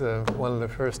is one of the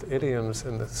first idioms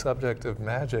in the subject of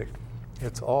magic.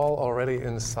 It's all already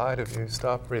inside of you.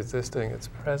 Stop resisting its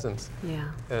presence. Yeah.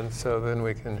 And so then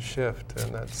we can shift,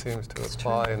 and that seems to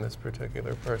apply in this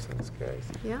particular person's case.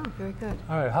 Yeah, very good.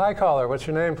 All right, hi caller, what's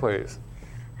your name, please?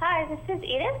 Hi, this is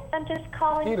Edith. I'm just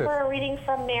calling Edith. for a reading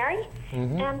from Mary,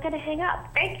 and I'm going to hang up.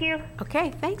 Thank you. Okay,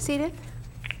 thanks, Edith.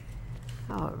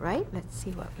 All right, let's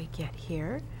see what we get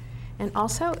here. And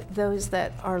also, those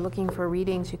that are looking for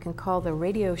readings, you can call the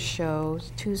radio show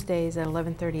Tuesdays at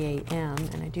 11:30 a.m.,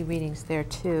 and I do readings there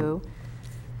too.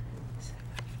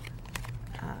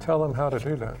 Tell them how to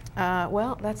do that.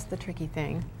 Well, that's the tricky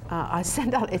thing. I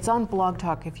send out, it's on Blog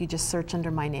Talk. If you just search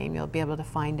under my name, you'll be able to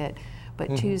find it.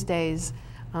 But Tuesdays,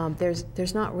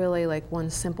 there's not really like one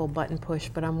simple button push,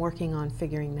 but I'm working on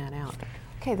figuring that out.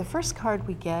 Okay, the first card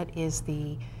we get is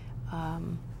the,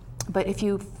 but if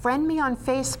you friend me on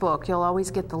Facebook, you'll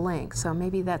always get the link. So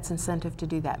maybe that's incentive to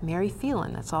do that. Mary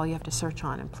Phelan, that's all you have to search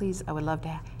on. And please, I would love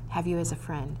to have you as a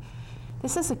friend.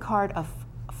 This is a card of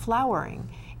flowering,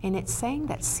 and it's saying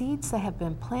that seeds that have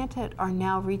been planted are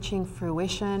now reaching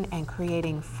fruition and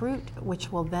creating fruit,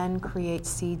 which will then create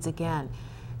seeds again.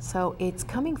 So it's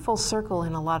coming full circle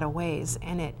in a lot of ways,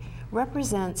 and it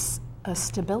represents a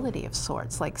stability of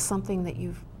sorts, like something that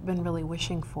you've been really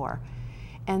wishing for.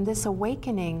 And this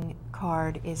awakening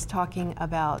card is talking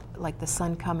about, like the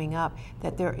sun coming up,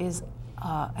 that there is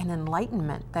an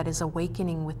enlightenment that is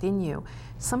awakening within you.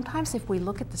 Sometimes if we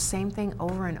look at the same thing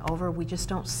over and over, we just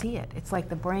don't see it. It's like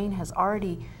the brain has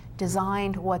already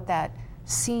designed what that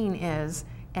scene is,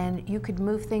 and you could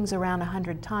move things around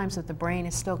 100 times, but the brain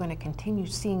is still going to continue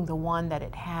seeing the one that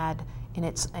it had in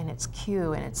its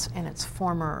cue and its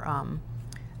former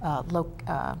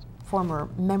former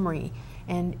memory.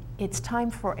 And it's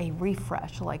time for a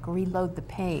refresh, like reload the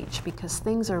page, because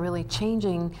things are really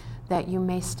changing that you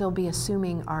may still be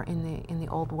assuming are in the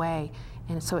old way,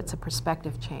 and so it's a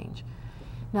perspective change.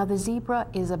 Now the zebra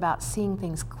is about seeing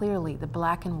things clearly, the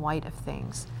black and white of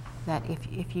things. That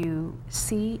if you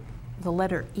see the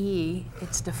letter E,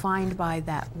 it's defined by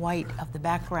that white of the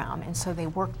background, and so they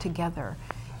work together.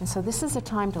 And so this is a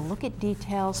time to look at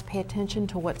details, pay attention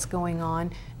to what's going on,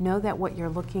 know that what you're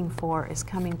looking for is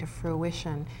coming to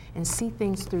fruition, and see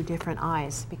things through different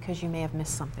eyes, because you may have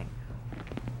missed something.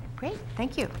 Great,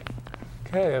 thank you.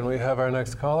 Okay, and we have our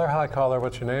next caller. Hi caller,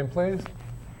 what's your name, please?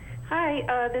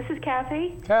 Hi, this is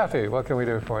Kathy. Kathy, what can we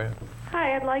do for you?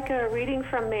 Hi, I'd like a reading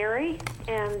from Mary,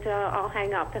 and I'll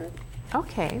hang up. And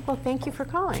Okay, well thank you for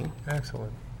calling.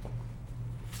 Excellent.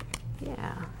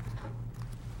 Yeah.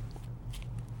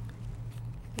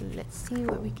 Let's see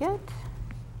what we get.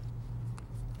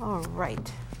 All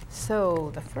right,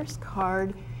 so the first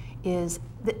card is,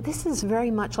 this is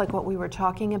very much like what we were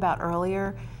talking about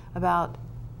earlier, about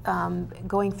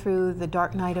going through the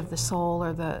dark night of the soul,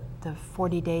 or the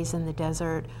 40 days in the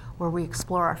desert where we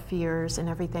explore our fears and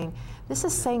everything. This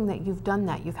is saying that you've done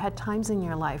that. You've had times in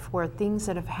your life where things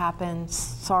that have happened,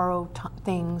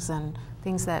 things and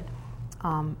things that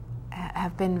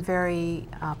have been very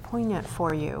poignant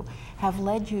for you, have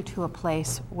led you to a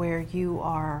place where you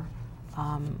are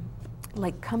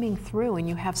like coming through, and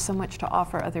you have so much to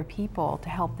offer other people to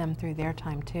help them through their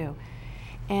time too.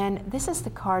 And this is the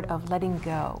card of letting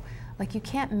go. Like, you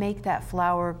can't make that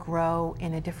flower grow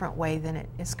in a different way than it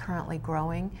is currently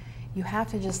growing. You have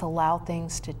to just allow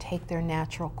things to take their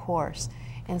natural course.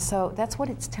 And so that's what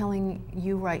it's telling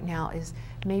you right now, is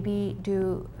maybe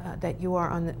that you are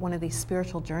on one of these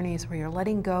spiritual journeys where you're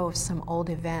letting go of some old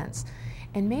events,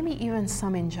 and maybe even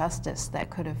some injustice that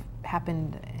could have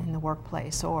happened in the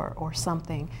workplace or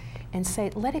something, and say,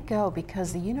 let it go,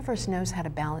 because the universe knows how to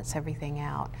balance everything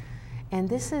out. And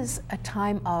this is a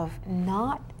time of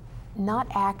not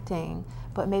acting,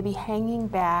 but maybe hanging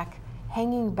back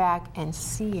and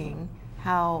seeing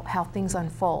how things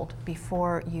unfold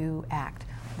before you act,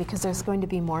 because there's going to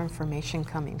be more information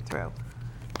coming through.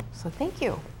 So thank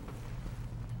you.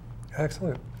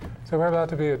 Excellent. So we're about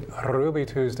to be at Ruby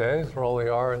Tuesdays. We only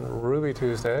are in Ruby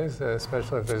Tuesdays,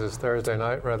 especially if this is Thursday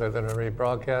night rather than a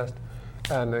rebroadcast.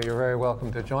 And you're very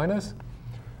welcome to join us.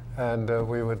 And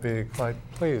we would be quite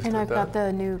pleased. And I've got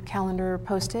the new calendar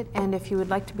posted. And if you would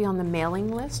like to be on the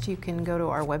mailing list, you can go to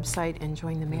our website and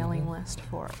join the mailing list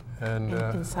for And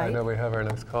I know we have our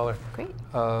next caller. Great.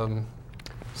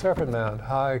 Serpent Mound.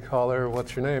 Hi, caller.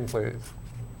 What's your name, please?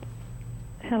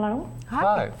 Hello.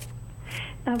 Hi.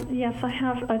 Yes, I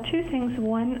have two things.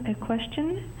 One, a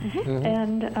question,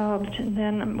 and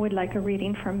then we'd like a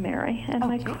reading from Mary. And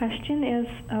my question is,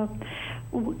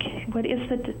 what is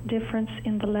the difference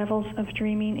in the levels of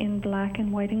dreaming in black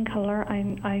and white in color?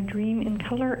 I dream in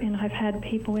color, and I've had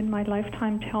people in my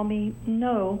lifetime tell me,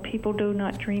 no, people do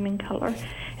not dream in color.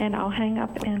 And I'll hang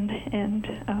up and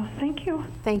thank you.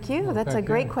 Thank you. Well, that's thank a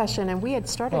great you. question, and we had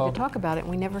started to talk about it,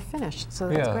 and we never finished, so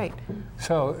that's great.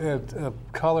 So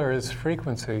color is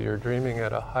frequency. You're dreaming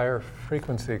at a higher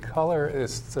frequency. Color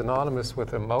is synonymous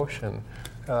with emotion.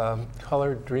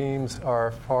 Color dreams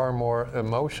are far more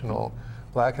emotional.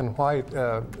 Black and white,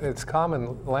 it's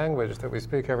common language that we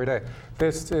speak every day.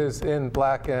 This is in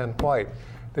black and white.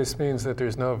 This means that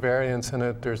there's no variance in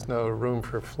it, there's no room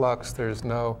for flux, there's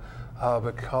no,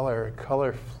 but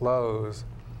color flows,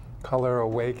 color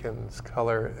awakens,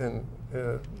 color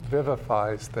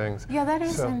vivifies things. Yeah, that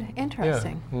is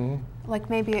interesting. Yeah. Mm-hmm. Like,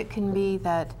 maybe it can be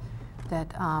that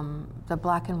the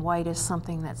black and white is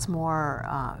something that's more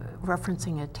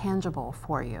referencing a tangible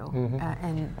for you,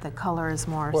 and the color is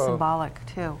more symbolic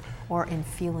too, or in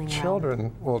feeling.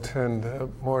 Children will tend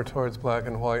more towards black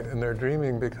and white in their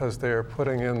dreaming because they're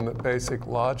putting in the basic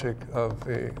logic of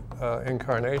the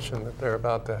incarnation that they're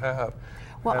about to have.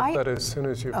 Well, but as soon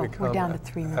as you become we're down to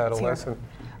 3 minutes adolescent,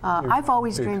 I've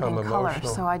always dreamed in color,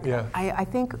 emotional. so I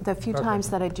think the few times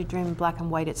that I do dream in black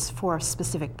and white, it's for a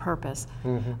specific purpose.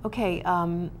 Okay,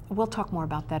 we'll talk more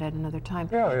about that at another time.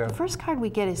 Yeah. The first card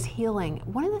we get is healing.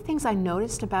 One of the things I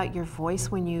noticed about your voice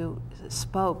when you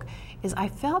spoke is I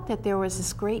felt that there was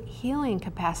this great healing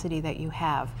capacity that you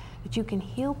have, that you can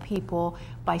heal people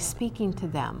by speaking to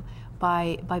them,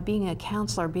 by being a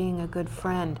counselor, being a good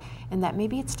friend, and that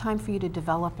maybe it's time for you to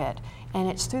develop it. And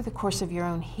it's through the course of your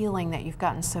own healing that you've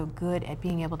gotten so good at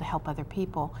being able to help other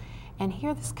people. And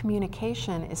here this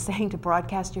communication is saying to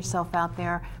broadcast yourself out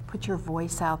there, put your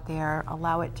voice out there,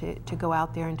 allow it to go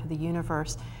out there into the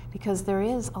universe, because there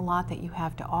is a lot that you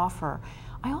have to offer.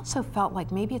 I also felt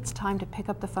like maybe it's time to pick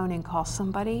up the phone and call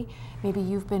somebody. Maybe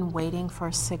you've been waiting for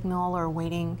a signal or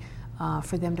waiting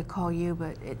for them to call you,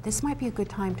 but this might be a good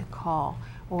time to call,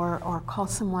 or call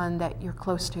someone that you're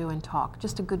close to and talk.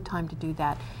 Just a good time to do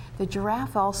that. The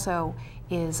giraffe also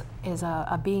is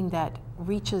a being that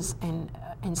reaches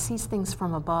and sees things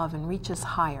from above and reaches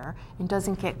higher and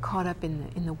doesn't get caught up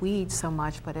in the weeds so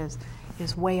much, but is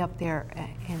way up there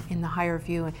in the higher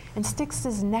view, and sticks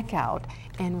his neck out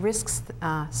and risks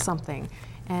something.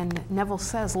 And Neville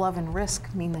says love and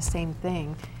risk mean the same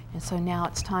thing. And so now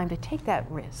it's time to take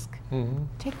that risk.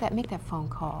 Make that phone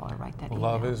call or write that email.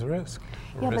 Love is risk.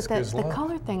 Yeah, risk but is the love.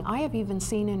 color thing, I have even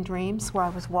seen in dreams where I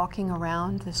was walking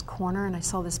around this corner and I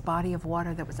saw this body of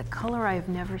water that was a color I have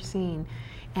never seen.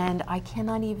 And I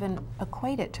cannot even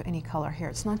equate it to any color here.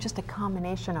 It's not just a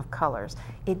combination of colors.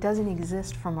 It doesn't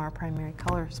exist from our primary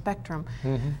color spectrum.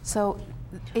 So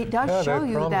it does show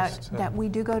you that we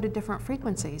do go to different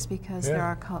frequencies, because there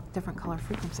are different color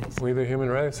frequencies. We, the human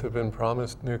race, have been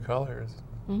promised new colors.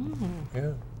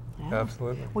 Yeah,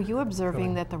 absolutely. Were you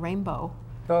observing that the rainbow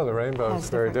Oh, the rainbow Has is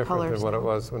very different different colors than what it now.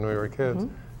 was when we were kids,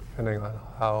 depending on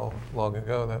how long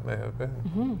ago that may have been.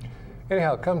 Mm-hmm.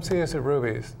 Anyhow, come see us at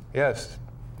Ruby's. Yes,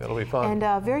 it'll be fun.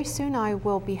 And very soon I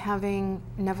will be having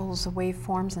Neville's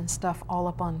waveforms and stuff all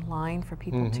up online for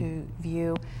people to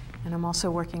view. And I'm also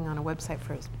working on a website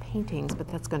for his paintings, but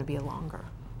that's going to be longer.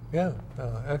 Yeah,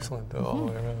 excellent all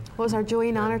the way around. Well, it was our joy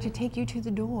and honor to take you to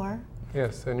the door.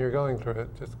 Yes, and you're going through it.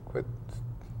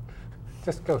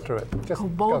 Just go through it. Just Go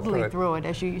go boldly through it. through it,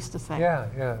 as you used to say,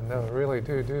 Yeah, no, really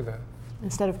do that.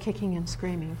 instead of kicking and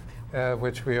screaming.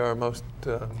 Which we are most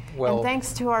well. And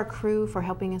thanks to our crew for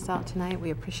helping us out tonight.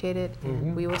 We appreciate it.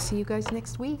 And we will see you guys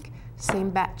next week. Same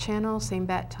bat channel, same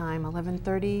bat time,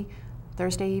 11:30,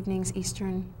 Thursday evenings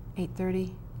Eastern,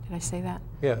 8:30. Did I say that?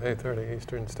 Yeah, 8:30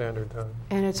 Eastern Standard Time.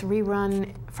 And it's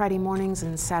rerun Friday mornings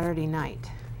and Saturday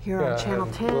night here on Yeah, Channel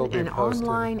and 10 we'll be and posted.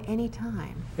 online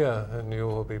anytime. Yeah, and you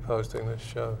will be posting this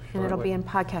show shortly. And it'll be in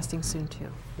podcasting soon too.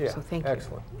 Yeah, So thank you.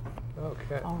 excellent.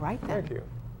 Okay. All right then. Thank you.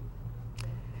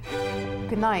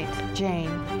 Good night, Jane.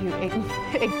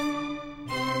 You